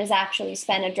time is actually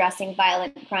spent addressing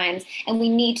violent crimes, and we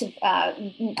need to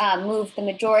move the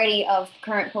majority of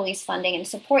current police funding and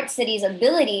support cities'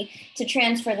 ability to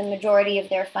transfer the majority of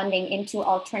their funding into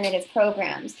alternative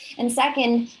programs. And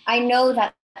second, I know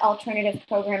that alternative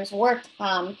programs worked,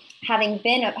 having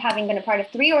been a part of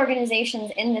 3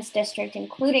 organizations in this district,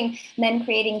 including Men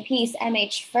Creating Peace,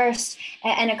 MH First,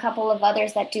 and a couple of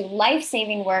others that do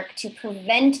life-saving work to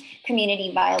prevent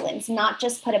community violence, not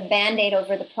just put a Band-Aid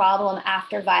over the problem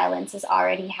after violence has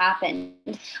already happened.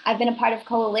 I've been a part of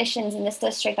coalitions in this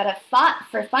district that have fought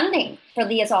for funding for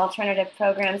these alternative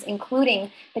programs,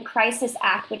 including the Crisis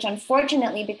Act, which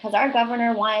unfortunately, because our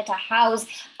governor wanted to house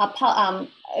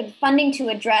funding to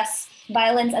address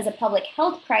violence as a public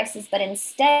health crisis, but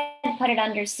instead put it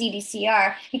under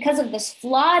CDCR because of this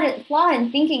flaw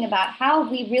in thinking about how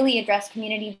we really address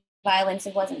community violence,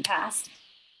 it wasn't passed.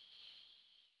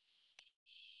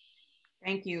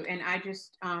 Thank you. And I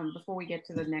just, before we get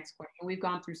to the next question, we've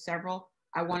gone through several.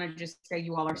 I want to just say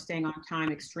you all are staying on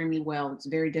time extremely well. It's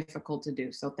very difficult to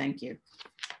do, so thank you.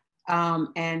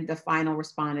 And the final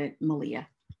respondent, Malia.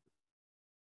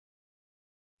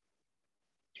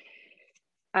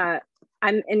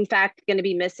 I'm in fact going to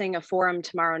be missing a forum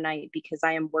tomorrow night because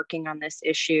I am working on this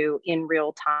issue in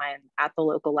real time at the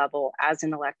local level as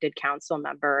an elected council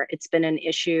member. It's been an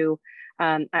issue.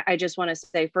 I just want to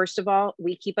say, first of all,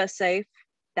 we keep us safe.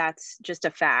 That's just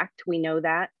a fact. We know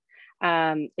that.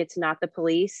 It's not the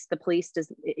police. The police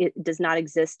does not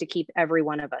exist to keep every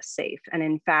one of us safe. And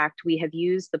in fact, we have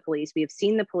used the police. We have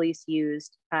seen the police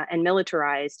used and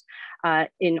militarized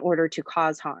in order to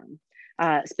cause harm.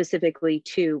 Specifically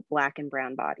to Black and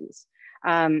brown bodies.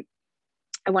 I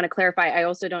want to clarify, I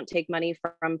also don't take money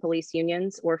from police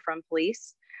unions or from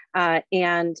police.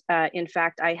 In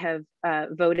fact, I have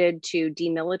voted to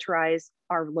demilitarize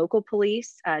our local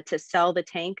police, to sell the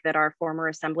tank that our former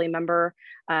assembly member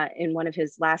in one of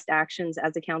his last actions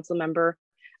as a council member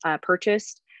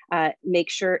purchased. Make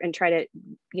sure and try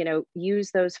to use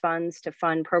those funds to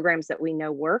fund programs that we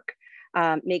know work.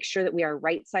 Make sure that we are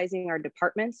right sizing our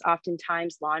departments.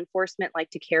 Oftentimes law enforcement like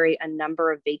to carry a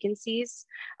number of vacancies,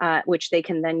 which they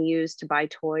can then use to buy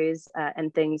toys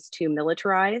and things to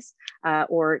militarize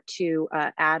or to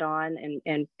add on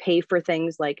and pay for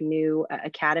things like new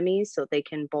academies so they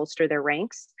can bolster their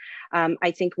ranks.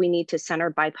 I think we need to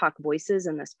center BIPOC voices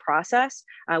in this process,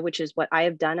 which is what I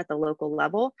have done at the local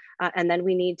level. And then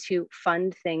we need to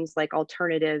fund things like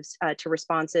alternatives to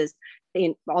responses.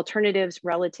 In alternatives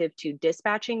relative to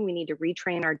dispatching, we need to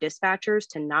retrain our dispatchers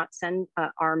to not send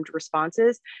armed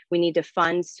responses. We need to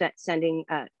fund sending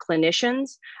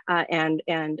clinicians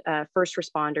and first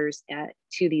responders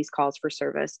to these calls for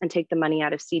service and take the money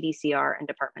out of CDCR and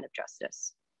Department of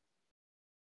Justice.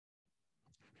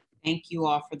 Thank you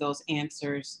all for those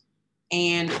answers.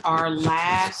 And our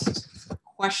last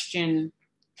question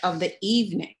of the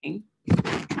evening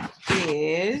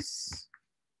is,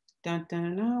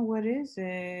 what is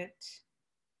it?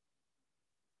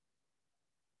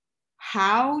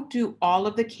 How do all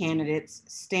of the candidates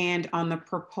stand on the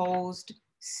proposed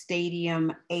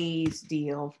Stadium A's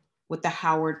deal with the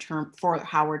Howard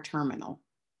Terminal?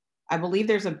 I believe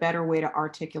there's a better way to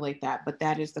articulate that, but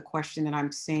that is the question that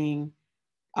I'm seeing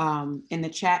in the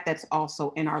chat that's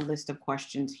also in our list of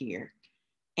questions here.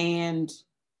 And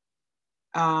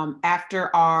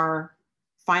after our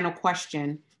final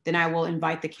question, then I will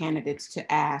invite the candidates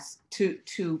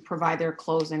to provide their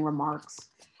closing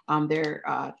remarks, their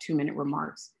 2-minute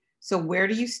remarks. So where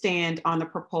do you stand on the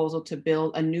proposal to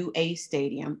build a new A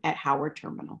stadium at Howard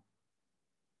Terminal?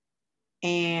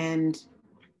 And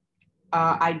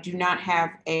I do not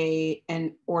have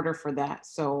an order for that.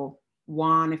 So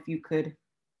Juan, if you could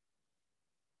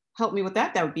help me with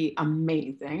that, that would be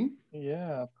amazing.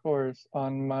 Yeah, of course.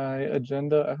 On my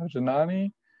agenda, I have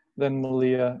Janani, then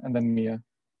Malia, and then Mia.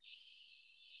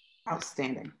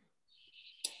 Outstanding.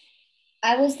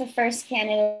 I was the first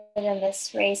candidate in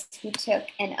this race who took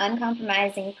an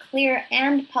uncompromising, clear,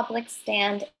 and public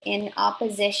stand in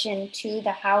opposition to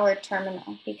the Howard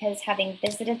Terminal, because having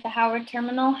visited the Howard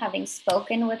Terminal, having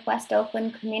spoken with West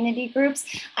Oakland community groups,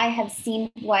 I have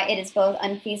seen why it is both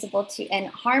unfeasible and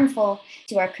harmful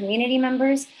to our community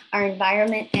members, our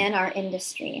environment, and our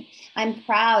industry. I'm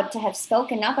proud to have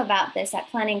spoken up about this at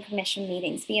Planning Commission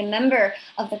meetings, be a member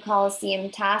of the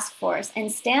Coliseum Task Force,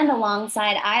 and stand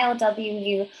alongside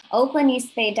ILWU, Oakland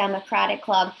East Bay Democratic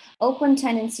Club, Oakland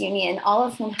Tenants Union, all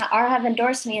of whom have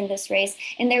endorsed me in this race,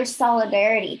 in their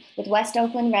solidarity with West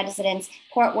Oakland residents,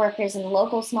 port workers, and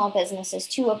local small businesses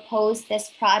to oppose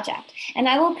this project. And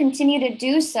I will continue to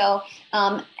do so,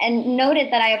 and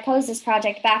noted that I opposed this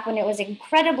project back when it was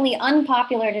incredibly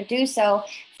unpopular to do so,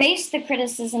 face the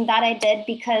criticism that I did,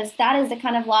 because that is the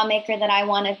kind of lawmaker that I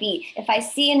want to be. If I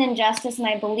see an injustice and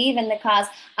I believe in the cause,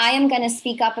 I am going to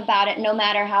speak up about it no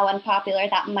matter how unpopular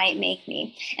that might make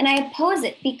me. And I oppose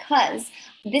it because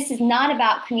this is not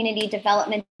about community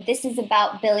development. This is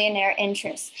about billionaire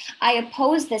interests. I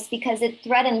oppose this because it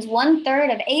threatens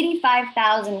 1/3 of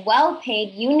 85,000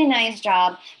 well-paid unionized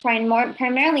jobs,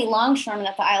 primarily longshoremen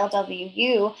at the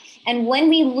ILWU. And when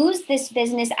we lose this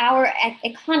business, our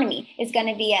economy is going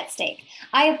to be at stake.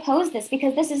 I oppose this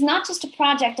because this is not just a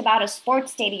project about a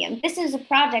sports stadium. This is a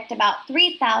project about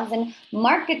 3,000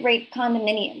 market rate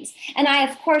condominiums. And I,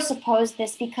 of course, oppose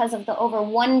this because of the over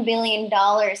 $1 billion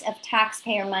of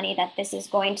taxpayer money that this is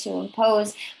going to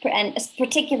impose, and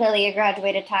particularly a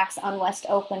graduated tax on West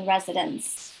Oakland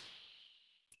residents.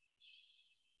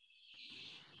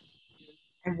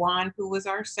 And Juan, who was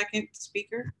our second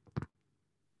speaker,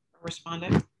 or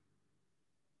respondent?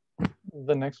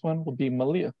 The next one will be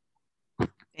Malia.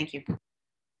 Thank you.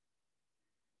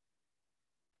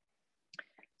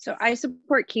 So I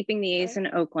support keeping the ACE in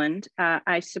Oakland.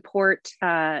 I support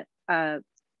the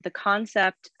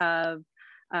concept of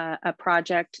a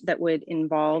project that would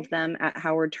involve them at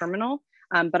Howard Terminal.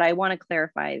 But I want to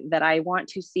clarify that I want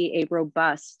to see a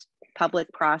robust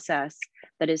public process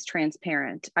that is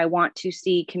transparent. I want to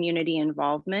see community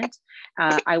involvement.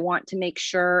 I want to make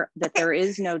sure that there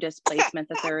is no displacement,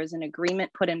 that there is an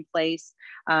agreement put in place,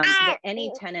 that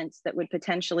any tenants that would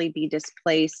potentially be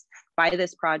displaced by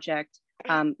this project,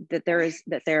 that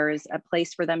there is a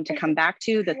place for them to come back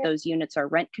to, that those units are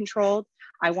rent controlled.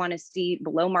 I want to see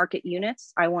below market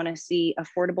units. I want to see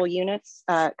affordable units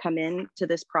come in to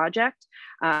this project.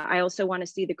 I also want to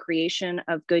see the creation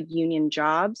of good union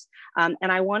jobs. And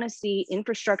I want to see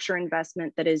infrastructure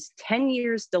investment that is 10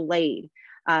 years delayed.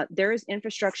 There is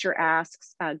infrastructure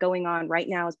asks going on right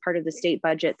now as part of the state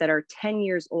budget that are 10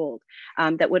 years old,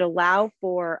 that would allow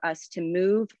for us to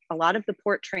move a lot of the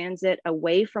port transit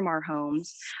away from our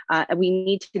homes. We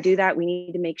need to do that. We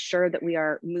need to make sure that we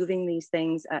are moving these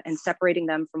things and separating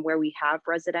them from where we have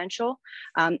residential.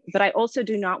 But I also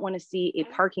do not want to see a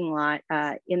parking lot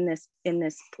at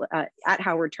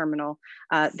Howard Terminal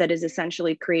that is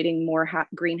essentially creating more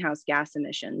greenhouse gas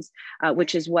emissions,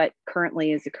 which is what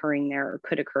currently is occurring there, or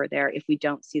could occur there if we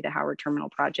don't see the Howard Terminal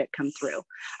project come through.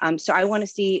 So I want to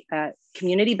see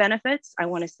community benefits. I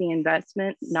want to see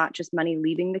investment, not just money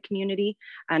leaving the community.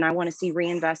 And I want to see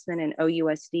reinvestment in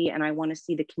OUSD, and I want to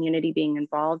see the community being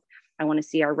involved. I want to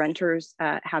see our renters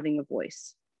having a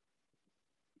voice.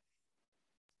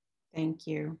 Thank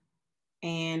you.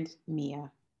 And Mia.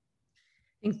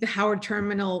 I think the Howard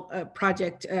Terminal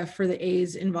project for the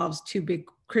A's involves two big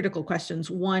critical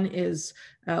questions. One is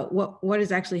what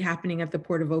is actually happening at the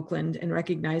Port of Oakland, and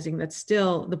recognizing that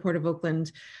still the Port of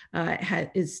Oakland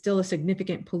is still a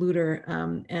significant polluter.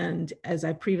 And as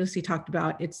I previously talked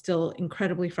about, it's still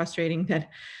incredibly frustrating that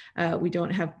we don't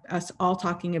have us all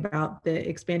talking about the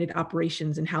expanded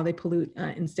operations and how they pollute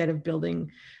instead of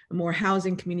building more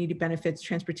housing, community benefits,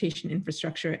 transportation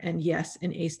infrastructure, and yes,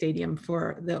 an A stadium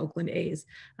for the Oakland A's.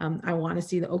 I want to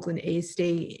see the Oakland A's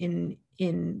stay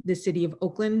in the city of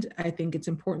Oakland. I think it's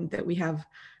important that we have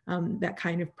that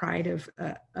kind of pride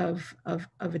of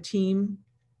a team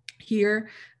here.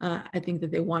 I think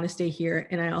that they want to stay here.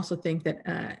 And I also think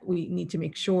that we need to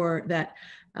make sure that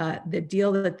the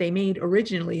deal that they made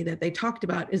originally, that they talked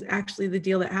about, is actually the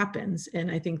deal that happens. And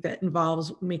I think that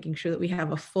involves making sure that we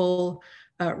have a full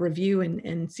review and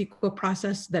CEQA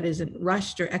process that isn't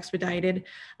rushed or expedited,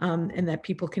 and that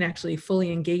people can actually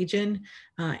fully engage in,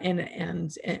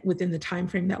 and within the time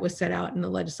frame that was set out in the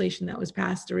legislation that was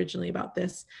passed originally about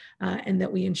this, and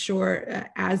that we ensure,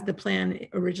 as the plan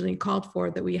originally called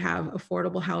for, that we have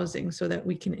affordable housing so that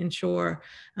we can ensure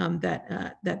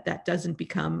that doesn't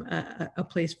become a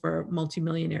place for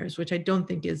multimillionaires, which I don't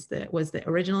think was the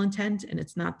original intent, and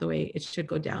it's not the way it should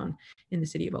go down in the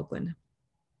city of Oakland.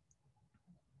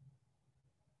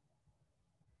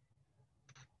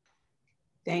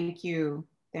 Thank you.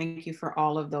 Thank you for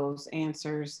all of those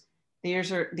answers.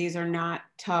 These are not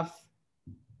tough,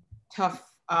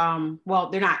 well,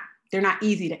 they're not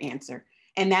easy to answer.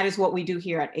 And that is what we do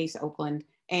here at ACE Oakland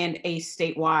and ACE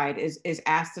statewide is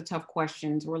ask the tough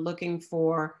questions. We're looking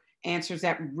for answers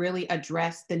that really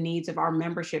address the needs of our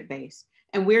membership base.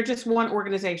 And we're just one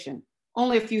organization,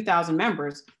 only a few thousand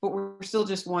members, but we're still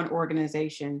just one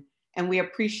organization. And we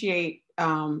appreciate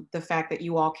the fact that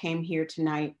you all came here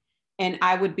tonight. And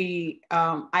I would be,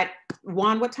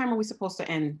 Juan, what time are we supposed to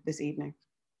end this evening?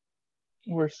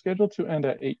 We're scheduled to end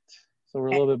at 8, so we're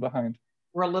a little bit behind.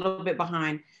 We're a little bit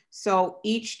behind. So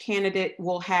each candidate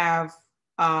will have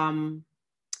 2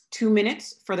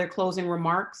 minutes for their closing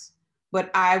remarks,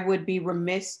 but I would be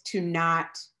remiss to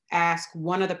not ask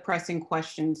one of the pressing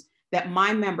questions that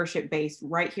my membership base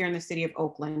right here in the city of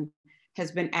Oakland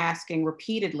has been asking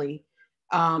repeatedly.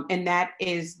 And that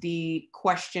is the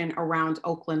question around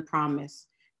Oakland Promise.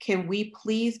 Can we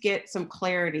please get some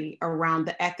clarity around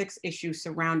the ethics issues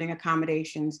surrounding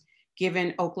accommodations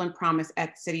given Oakland Promise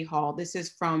at City Hall? This is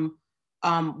from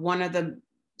one of the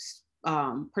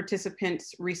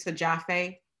participants, Risa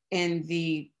Jaffe, in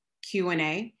the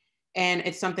Q&A. And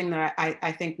it's something that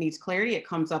I think needs clarity. It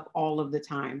comes up all of the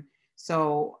time.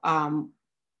 So,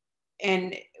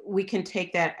 and we can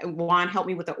take that. Juan, help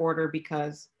me with the order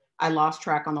because I lost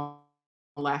track on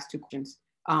the last 2 questions,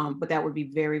 but that would be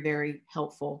very, very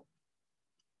helpful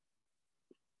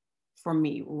for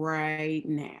me right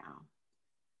now.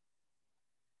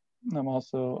 I'm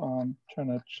also trying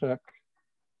to check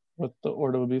what the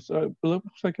order would be. So it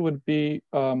looks like it would be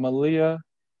Malia,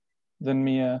 then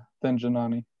Mia, then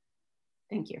Janani.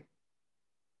 Thank you.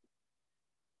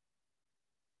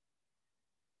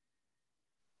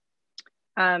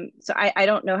 So I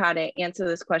don't know how to answer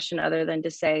this question other than to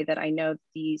say that I know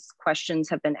these questions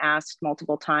have been asked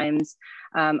multiple times.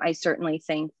 I certainly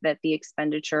think that the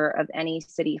expenditure of any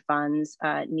city funds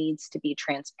needs to be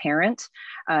transparent.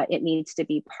 It needs to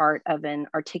be part of an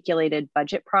articulated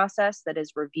budget process that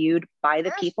is reviewed by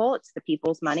the people. It's the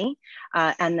people's money,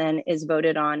 and then is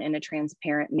voted on in a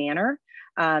transparent manner.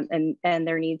 And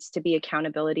there needs to be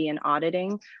accountability and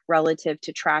auditing relative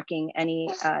to tracking any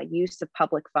use of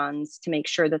public funds to make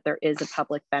sure that there is a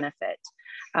public benefit,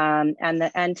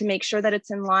 and to make sure that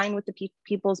it's in line with the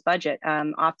people's budget.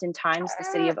 Oftentimes, the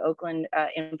city of Oakland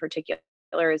in particular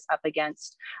is up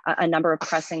against a number of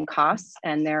pressing costs,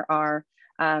 and there are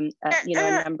a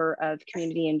number of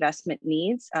community investment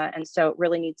needs. And so it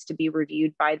really needs to be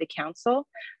reviewed by the council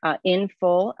in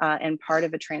full and part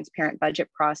of a transparent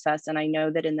budget process. And I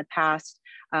know that in the past,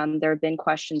 there have been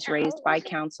questions raised by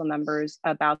council members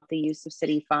about the use of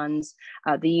city funds,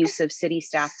 the use of city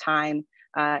staff time,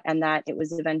 and that it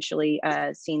was eventually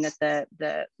seen that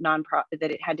the nonprofit,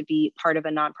 that it had to be part of a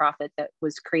nonprofit that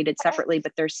was created separately,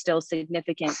 but there's still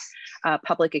significant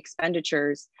public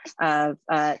expenditures of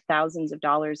thousands of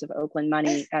dollars of Oakland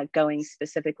money going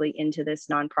specifically into this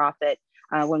nonprofit,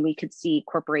 when we could see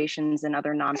corporations and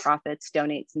other nonprofits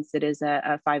donate, since it is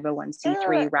a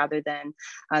 501c3, rather than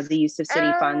the use of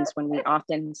city funds, when we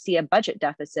often see a budget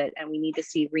deficit and we need to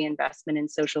see reinvestment in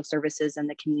social services and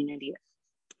the community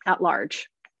at large.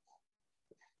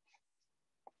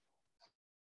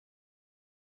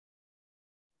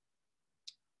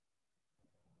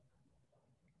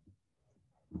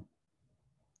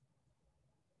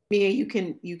 Mia, you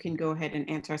can go ahead and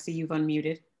answer. I see you've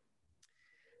unmuted.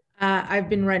 I've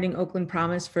been running Oakland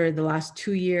Promise for the last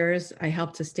 2 years. I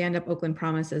helped to stand up Oakland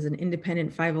Promise as an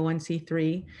independent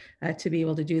 501c3 to be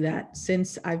able to do that.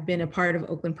 Since I've been a part of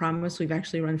Oakland Promise, we've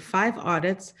actually run 5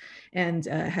 audits and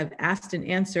have asked and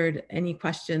answered any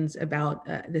questions about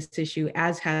this issue,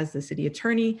 as has the city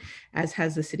attorney, as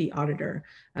has the city auditor,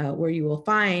 where you will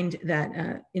find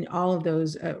that in all of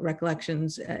those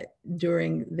recollections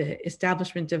during the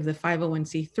establishment of the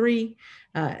 501c3,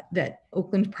 that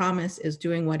Oakland Promise is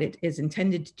doing what it is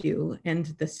intended to do, and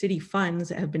the city funds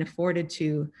that have been afforded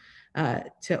to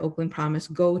Oakland Promise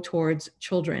go towards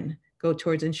children, go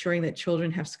towards ensuring that children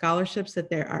have scholarships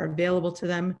that are available to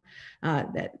them,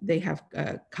 that they have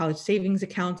college savings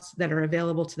accounts that are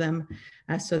available to them,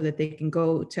 so that they can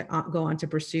go on to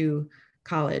pursue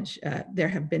college. There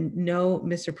have been no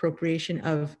misappropriation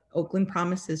of Oakland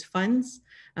Promise's funds,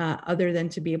 other than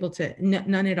to be able to,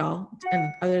 none at all,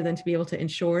 other than to be able to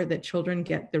ensure that children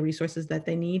get the resources that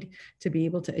they need to be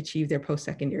able to achieve their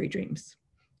post-secondary dreams.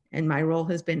 And my role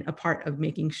has been a part of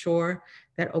making sure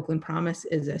that Oakland Promise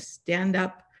is a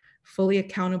stand-up, fully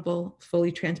accountable,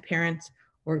 fully transparent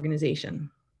organization.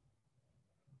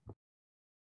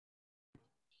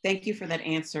 Thank you for that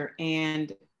answer.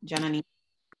 And Janani.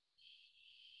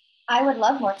 I would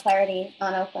love more clarity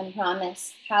on Oakland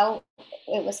Promise, how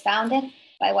it was founded,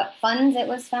 by what funds it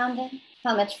was founded,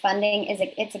 how much funding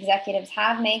its executives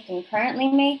have made and currently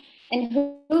make, and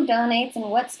who donates and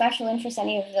what special interests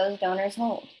any of those donors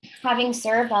hold. Having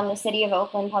served on the City of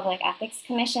Oakland Public Ethics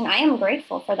Commission, I am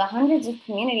grateful for the hundreds of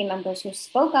community members who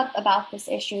spoke up about this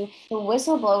issue, the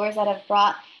whistleblowers that have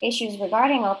brought issues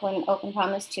regarding Oakland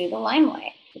Promise to the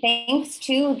limelight. Thanks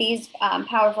to these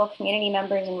powerful community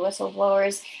members and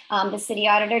whistleblowers, the city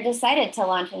auditor decided to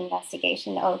launch an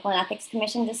investigation. The Oakland Ethics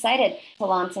Commission decided to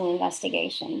launch an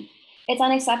investigation. It's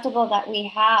unacceptable that we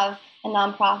have a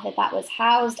nonprofit that was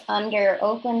housed under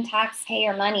Oakland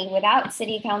taxpayer money without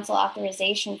city council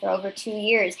authorization for over 2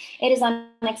 years. It is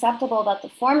unacceptable that the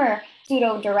former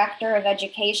pseudo director of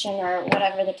education, or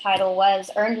whatever the title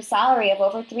was, earned a salary of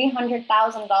over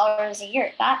 $300,000 a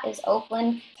year. That is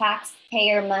Oakland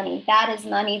taxpayer money. That is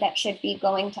money that should be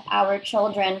going to our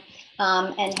children,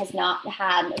 and has not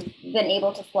been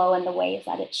able to flow in the ways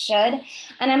that it should.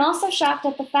 And I'm also shocked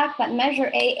at the fact that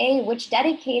Measure AA, which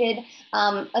dedicated,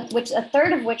 a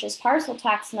third of which is parcel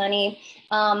tax money,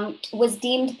 was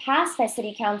deemed passed by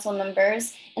city council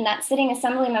members, and that sitting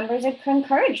assembly members had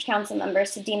encouraged council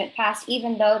members to deem it passed,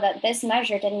 even though that this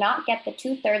measure did not get the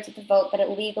 2/3 of the vote that it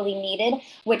legally needed,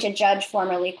 which a judge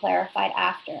formally clarified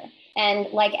after. And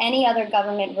like any other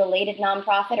government-related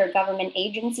nonprofit or government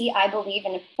agency, I believe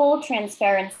in full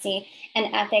transparency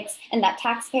and ethics, and that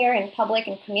taxpayer and public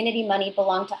and community money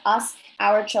belong to us,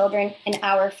 our children, and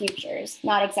our futures,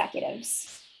 not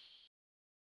executives.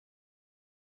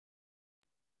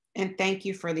 And thank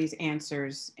you for these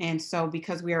answers. And so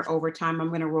because we are over time, I'm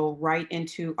going to roll right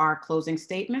into our closing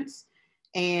statements.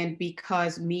 And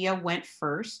because Mia went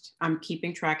first, I'm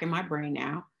keeping track in my brain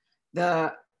now.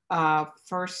 The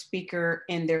first speaker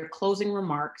in their closing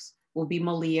remarks will be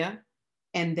Malia,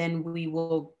 and then we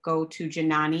will go to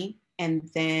Janani, and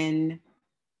then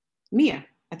Mia.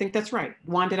 I think that's right.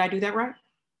 Juan, did I do that right?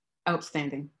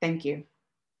 Outstanding. Thank you.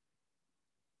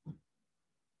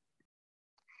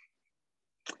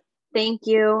 Thank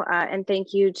you, and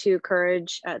thank you to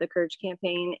Courage, the Courage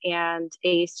Campaign, and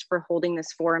ACE for holding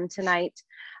this forum tonight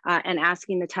and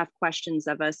asking the tough questions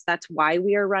of us. That's why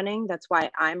we are running. That's why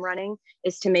I'm running,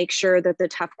 is to make sure that the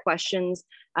tough questions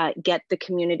get the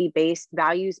community-based,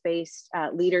 values-based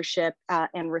leadership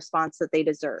and response that they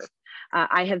deserve.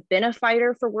 I have been a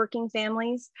fighter for working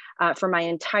families for my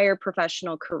entire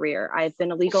professional career. I've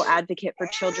been a legal advocate for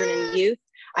children and youth.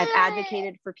 I've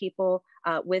advocated for people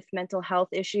with mental health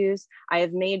issues. I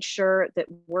have made sure that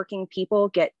working people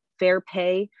get fair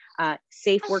pay,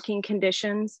 safe working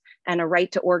conditions, and a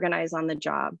right to organize on the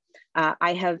job.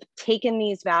 I have taken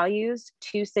these values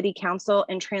to City Council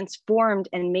and transformed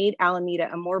and made Alameda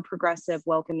a more progressive,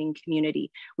 welcoming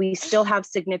community. We still have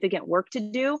significant work to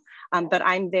do, but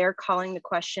I'm there calling the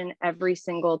question every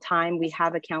single time we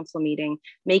have a council meeting,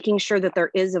 making sure that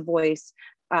there is a voice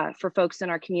for folks in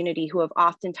our community who have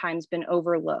oftentimes been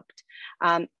overlooked.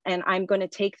 And I'm going to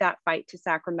take that fight to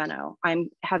Sacramento. I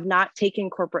have not taken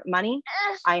corporate money.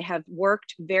 I have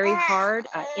worked very hard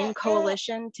in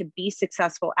coalition to be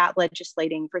successful at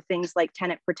legislating for things like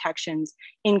tenant protections,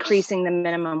 increasing the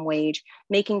minimum wage,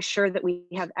 making sure that we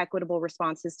have equitable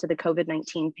responses to the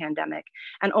COVID-19 pandemic,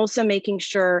 and also making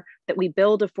sure that we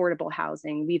build affordable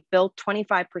housing. We've built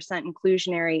 25%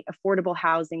 inclusionary affordable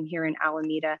housing here in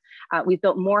Alameda. We've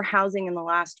built more housing in the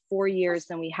last 4 years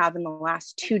than we have in the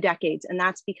last 2 decades. And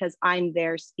that's because I'm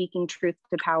there speaking truth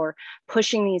to power,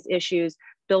 pushing these issues,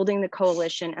 building the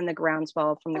coalition and the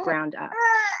groundswell from the ground up.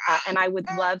 And I would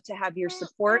love to have your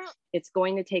support. It's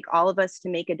going to take all of us to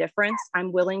make a difference.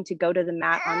 I'm willing to go to the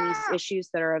mat on these issues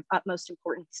that are of utmost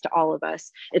importance to all of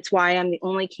us. It's why I'm the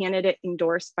only candidate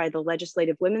endorsed by the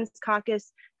Legislative Women's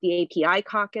Caucus, the API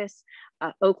Caucus,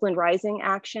 Oakland Rising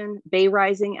Action, Bay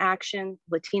Rising Action,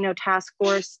 Latino Task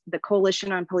Force, the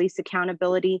Coalition on Police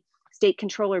Accountability, State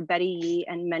Controller Betty Yee,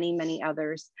 and many, many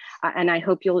others. And I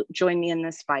hope you'll join me in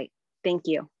this fight. Thank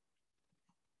you.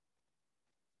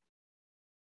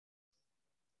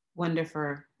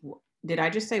 Wonderful. Did I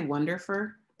just say wonderful?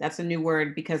 That's a new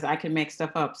word because I can make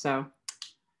stuff up. So,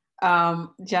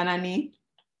 Janani.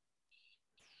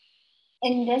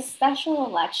 In this special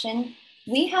election,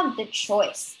 we have the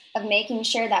choice of making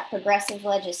sure that progressive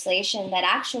legislation that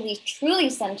actually truly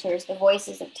centers the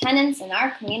voices of tenants and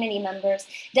our community members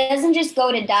doesn't just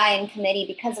go to die in committee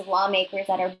because of lawmakers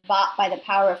that are bought by the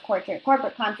power of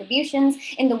corporate contributions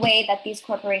in the way that these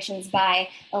corporations buy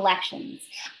elections.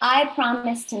 I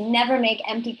promise to never make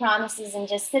empty promises and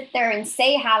just sit there and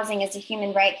say housing is a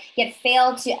human right, yet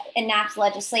fail to enact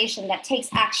legislation that takes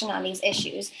action on these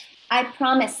issues. I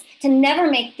promise to never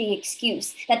make the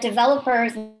excuse that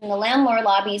developers and the landlord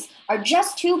lobbies are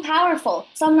just too powerful.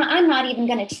 So I'm not even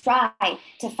going to try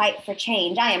to fight for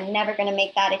change. I am never going to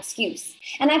make that excuse.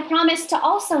 And I promise to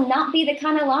also not be the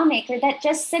kind of lawmaker that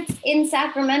just sits in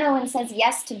Sacramento and says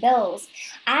yes to bills.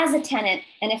 As a tenant,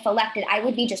 and if elected, I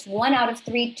would be just 1 out of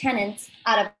 3 tenants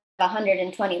out of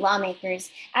 120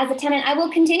 lawmakers. As a tenant, I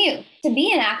will continue to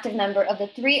be an active member of the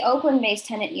 3 Oakland-based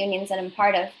tenant unions that I'm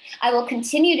part of. I will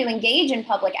continue to engage in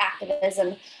public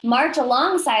activism, march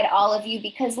alongside all of you,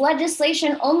 because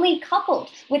legislation only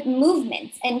coupled with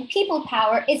movements and people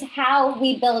power is how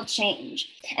we build change.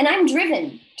 And I'm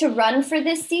driven to run for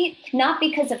this seat, not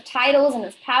because of titles and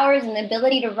of powers and the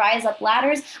ability to rise up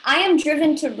ladders. I am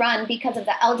driven to run because of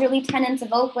the elderly tenants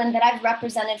of Oakland that I've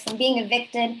represented from being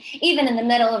evicted, even in the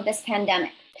middle of this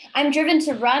pandemic. I'm driven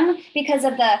to run because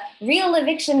of the real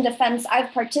eviction defense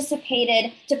I've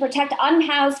participated to protect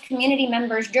unhoused community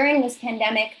members during this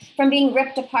pandemic from being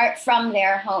ripped apart from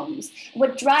their homes.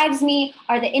 What drives me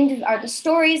are the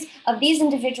stories of these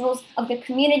individuals, of the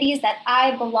communities that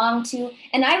I belong to,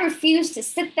 and I refuse to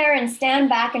sit there and stand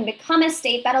back and become a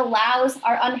state that allows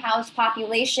our unhoused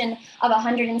population of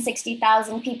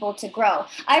 160,000 people to grow.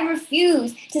 I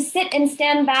refuse to sit and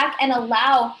stand back and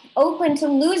allow Oakland to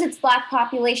lose its Black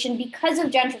population because of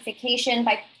gentrification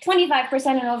by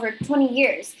 25% in over 20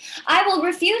 years. I will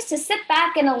refuse to sit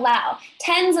back and allow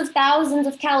tens of thousands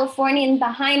of Californians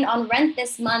behind on rent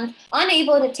this month,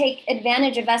 unable to take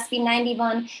advantage of SB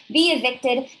 91, be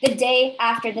evicted the day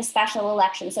after the special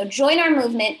election. So join our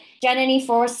movement,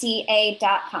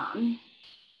 Janani4ca.com.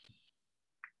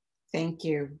 Thank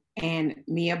you. And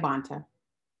Malia Bonta.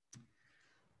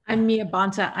 I'm Malia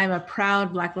Bonta. I'm a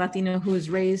proud Black Latino who was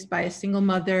raised by a single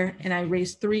mother, and I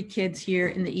raised 3 kids here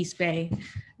in the East Bay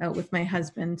with my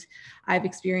husband. I've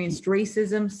experienced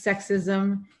racism,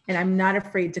 sexism, and I'm not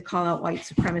afraid to call out white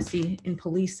supremacy in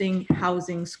policing,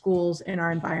 housing, schools, and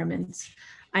our environments.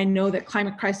 I know that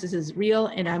climate crisis is real,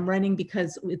 and I'm running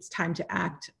because it's time to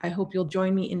act. I hope you'll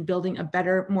join me in building a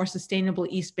better, more sustainable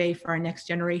East Bay for our next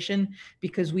generation,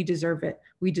 because we deserve it.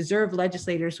 We deserve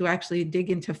legislators who actually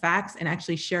dig into facts and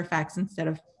actually share facts instead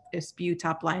of spew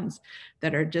top lines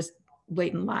that are just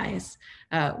blatant lies.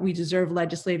 We deserve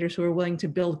legislators who are willing to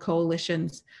build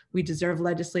coalitions. We deserve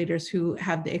legislators who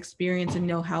have the experience and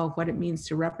know-how of what it means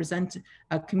to represent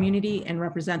a community and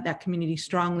represent that community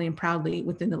strongly and proudly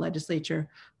within the legislature,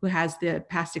 who has the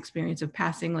past experience of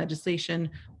passing legislation,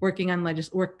 working on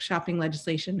workshopping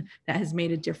legislation that has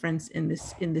made a difference in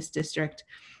this district.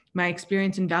 My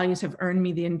experience and values have earned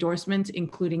me the endorsement,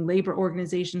 including labor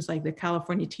organizations like the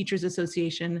California Teachers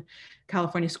Association,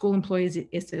 California School Employees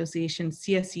Association,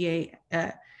 CSEA,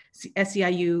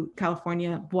 SEIU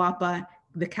California, WAPA,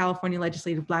 the California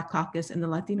Legislative Black Caucus, and the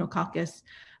Latino Caucus.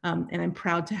 And I'm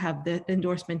proud to have the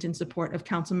endorsement and support of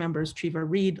council members Treva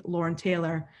Reed, Lauren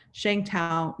Taylor, Sheng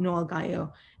Tao, Noel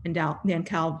Gallo, and Dan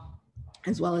Kalb,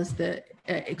 as well as the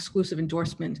exclusive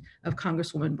endorsement of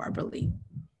Congresswoman Barbara Lee.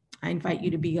 I invite you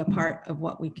to be a part of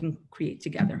what we can create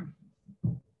together.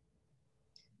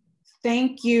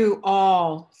 Thank you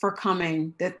all for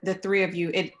coming, the 3 of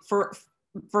you. For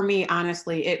me,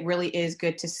 honestly, it really is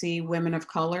good to see women of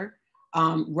color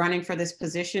running for this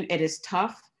position. It is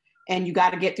tough, and you got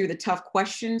to get through the tough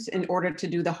questions in order to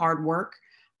do the hard work.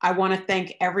 I want to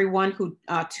thank everyone who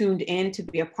tuned in to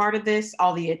be a part of this,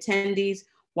 all the attendees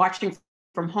watching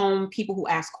from home, people who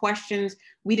asked questions.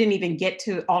 We didn't even get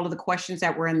to all of the questions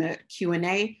that were in the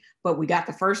Q&A, but we got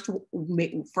the first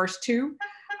 2.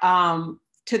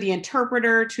 To the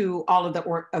interpreter, to all of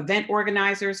the event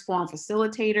organizers, forum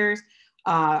facilitators,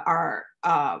 our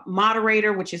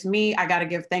moderator, which is me. I got to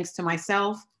give thanks to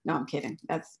myself. No, I'm kidding.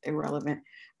 That's irrelevant.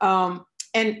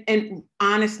 And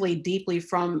honestly, deeply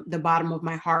from the bottom of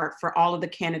my heart, for all of the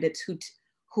candidates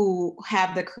who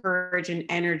have the courage and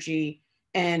energy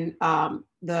and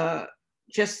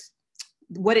just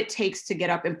what it takes to get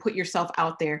up and put yourself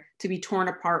out there, to be torn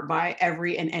apart by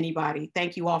every and anybody.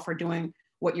 Thank you all for doing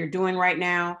what you're doing right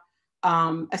now.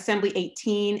 Assembly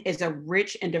 18 is a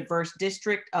rich and diverse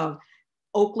district of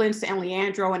Oakland, San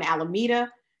Leandro, and Alameda,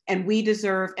 and we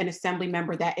deserve an assembly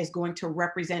member that is going to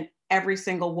represent every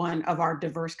single one of our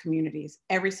diverse communities,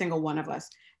 every single one of us,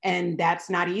 and that's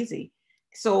not easy.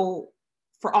 So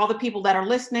for all the people that are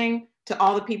listening, to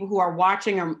all the people who are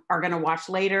watching or are going to watch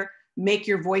later, make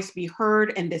your voice be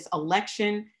heard in this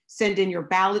election. Send in your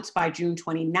ballots by June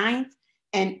 29th.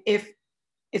 And if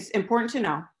it's important to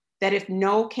know that if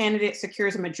no candidate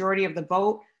secures a majority of the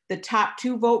vote, the top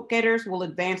 2 vote getters will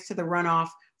advance to the runoff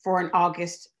for an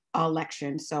August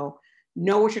election. So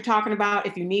know what you're talking about.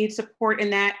 If you need support in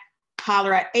that,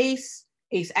 holler at ACE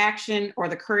Action, or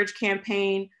the Courage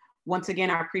Campaign, Once again,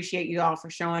 I appreciate you all for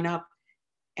showing up,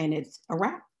 and it's a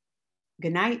wrap.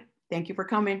 Good night. Thank you for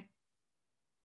coming.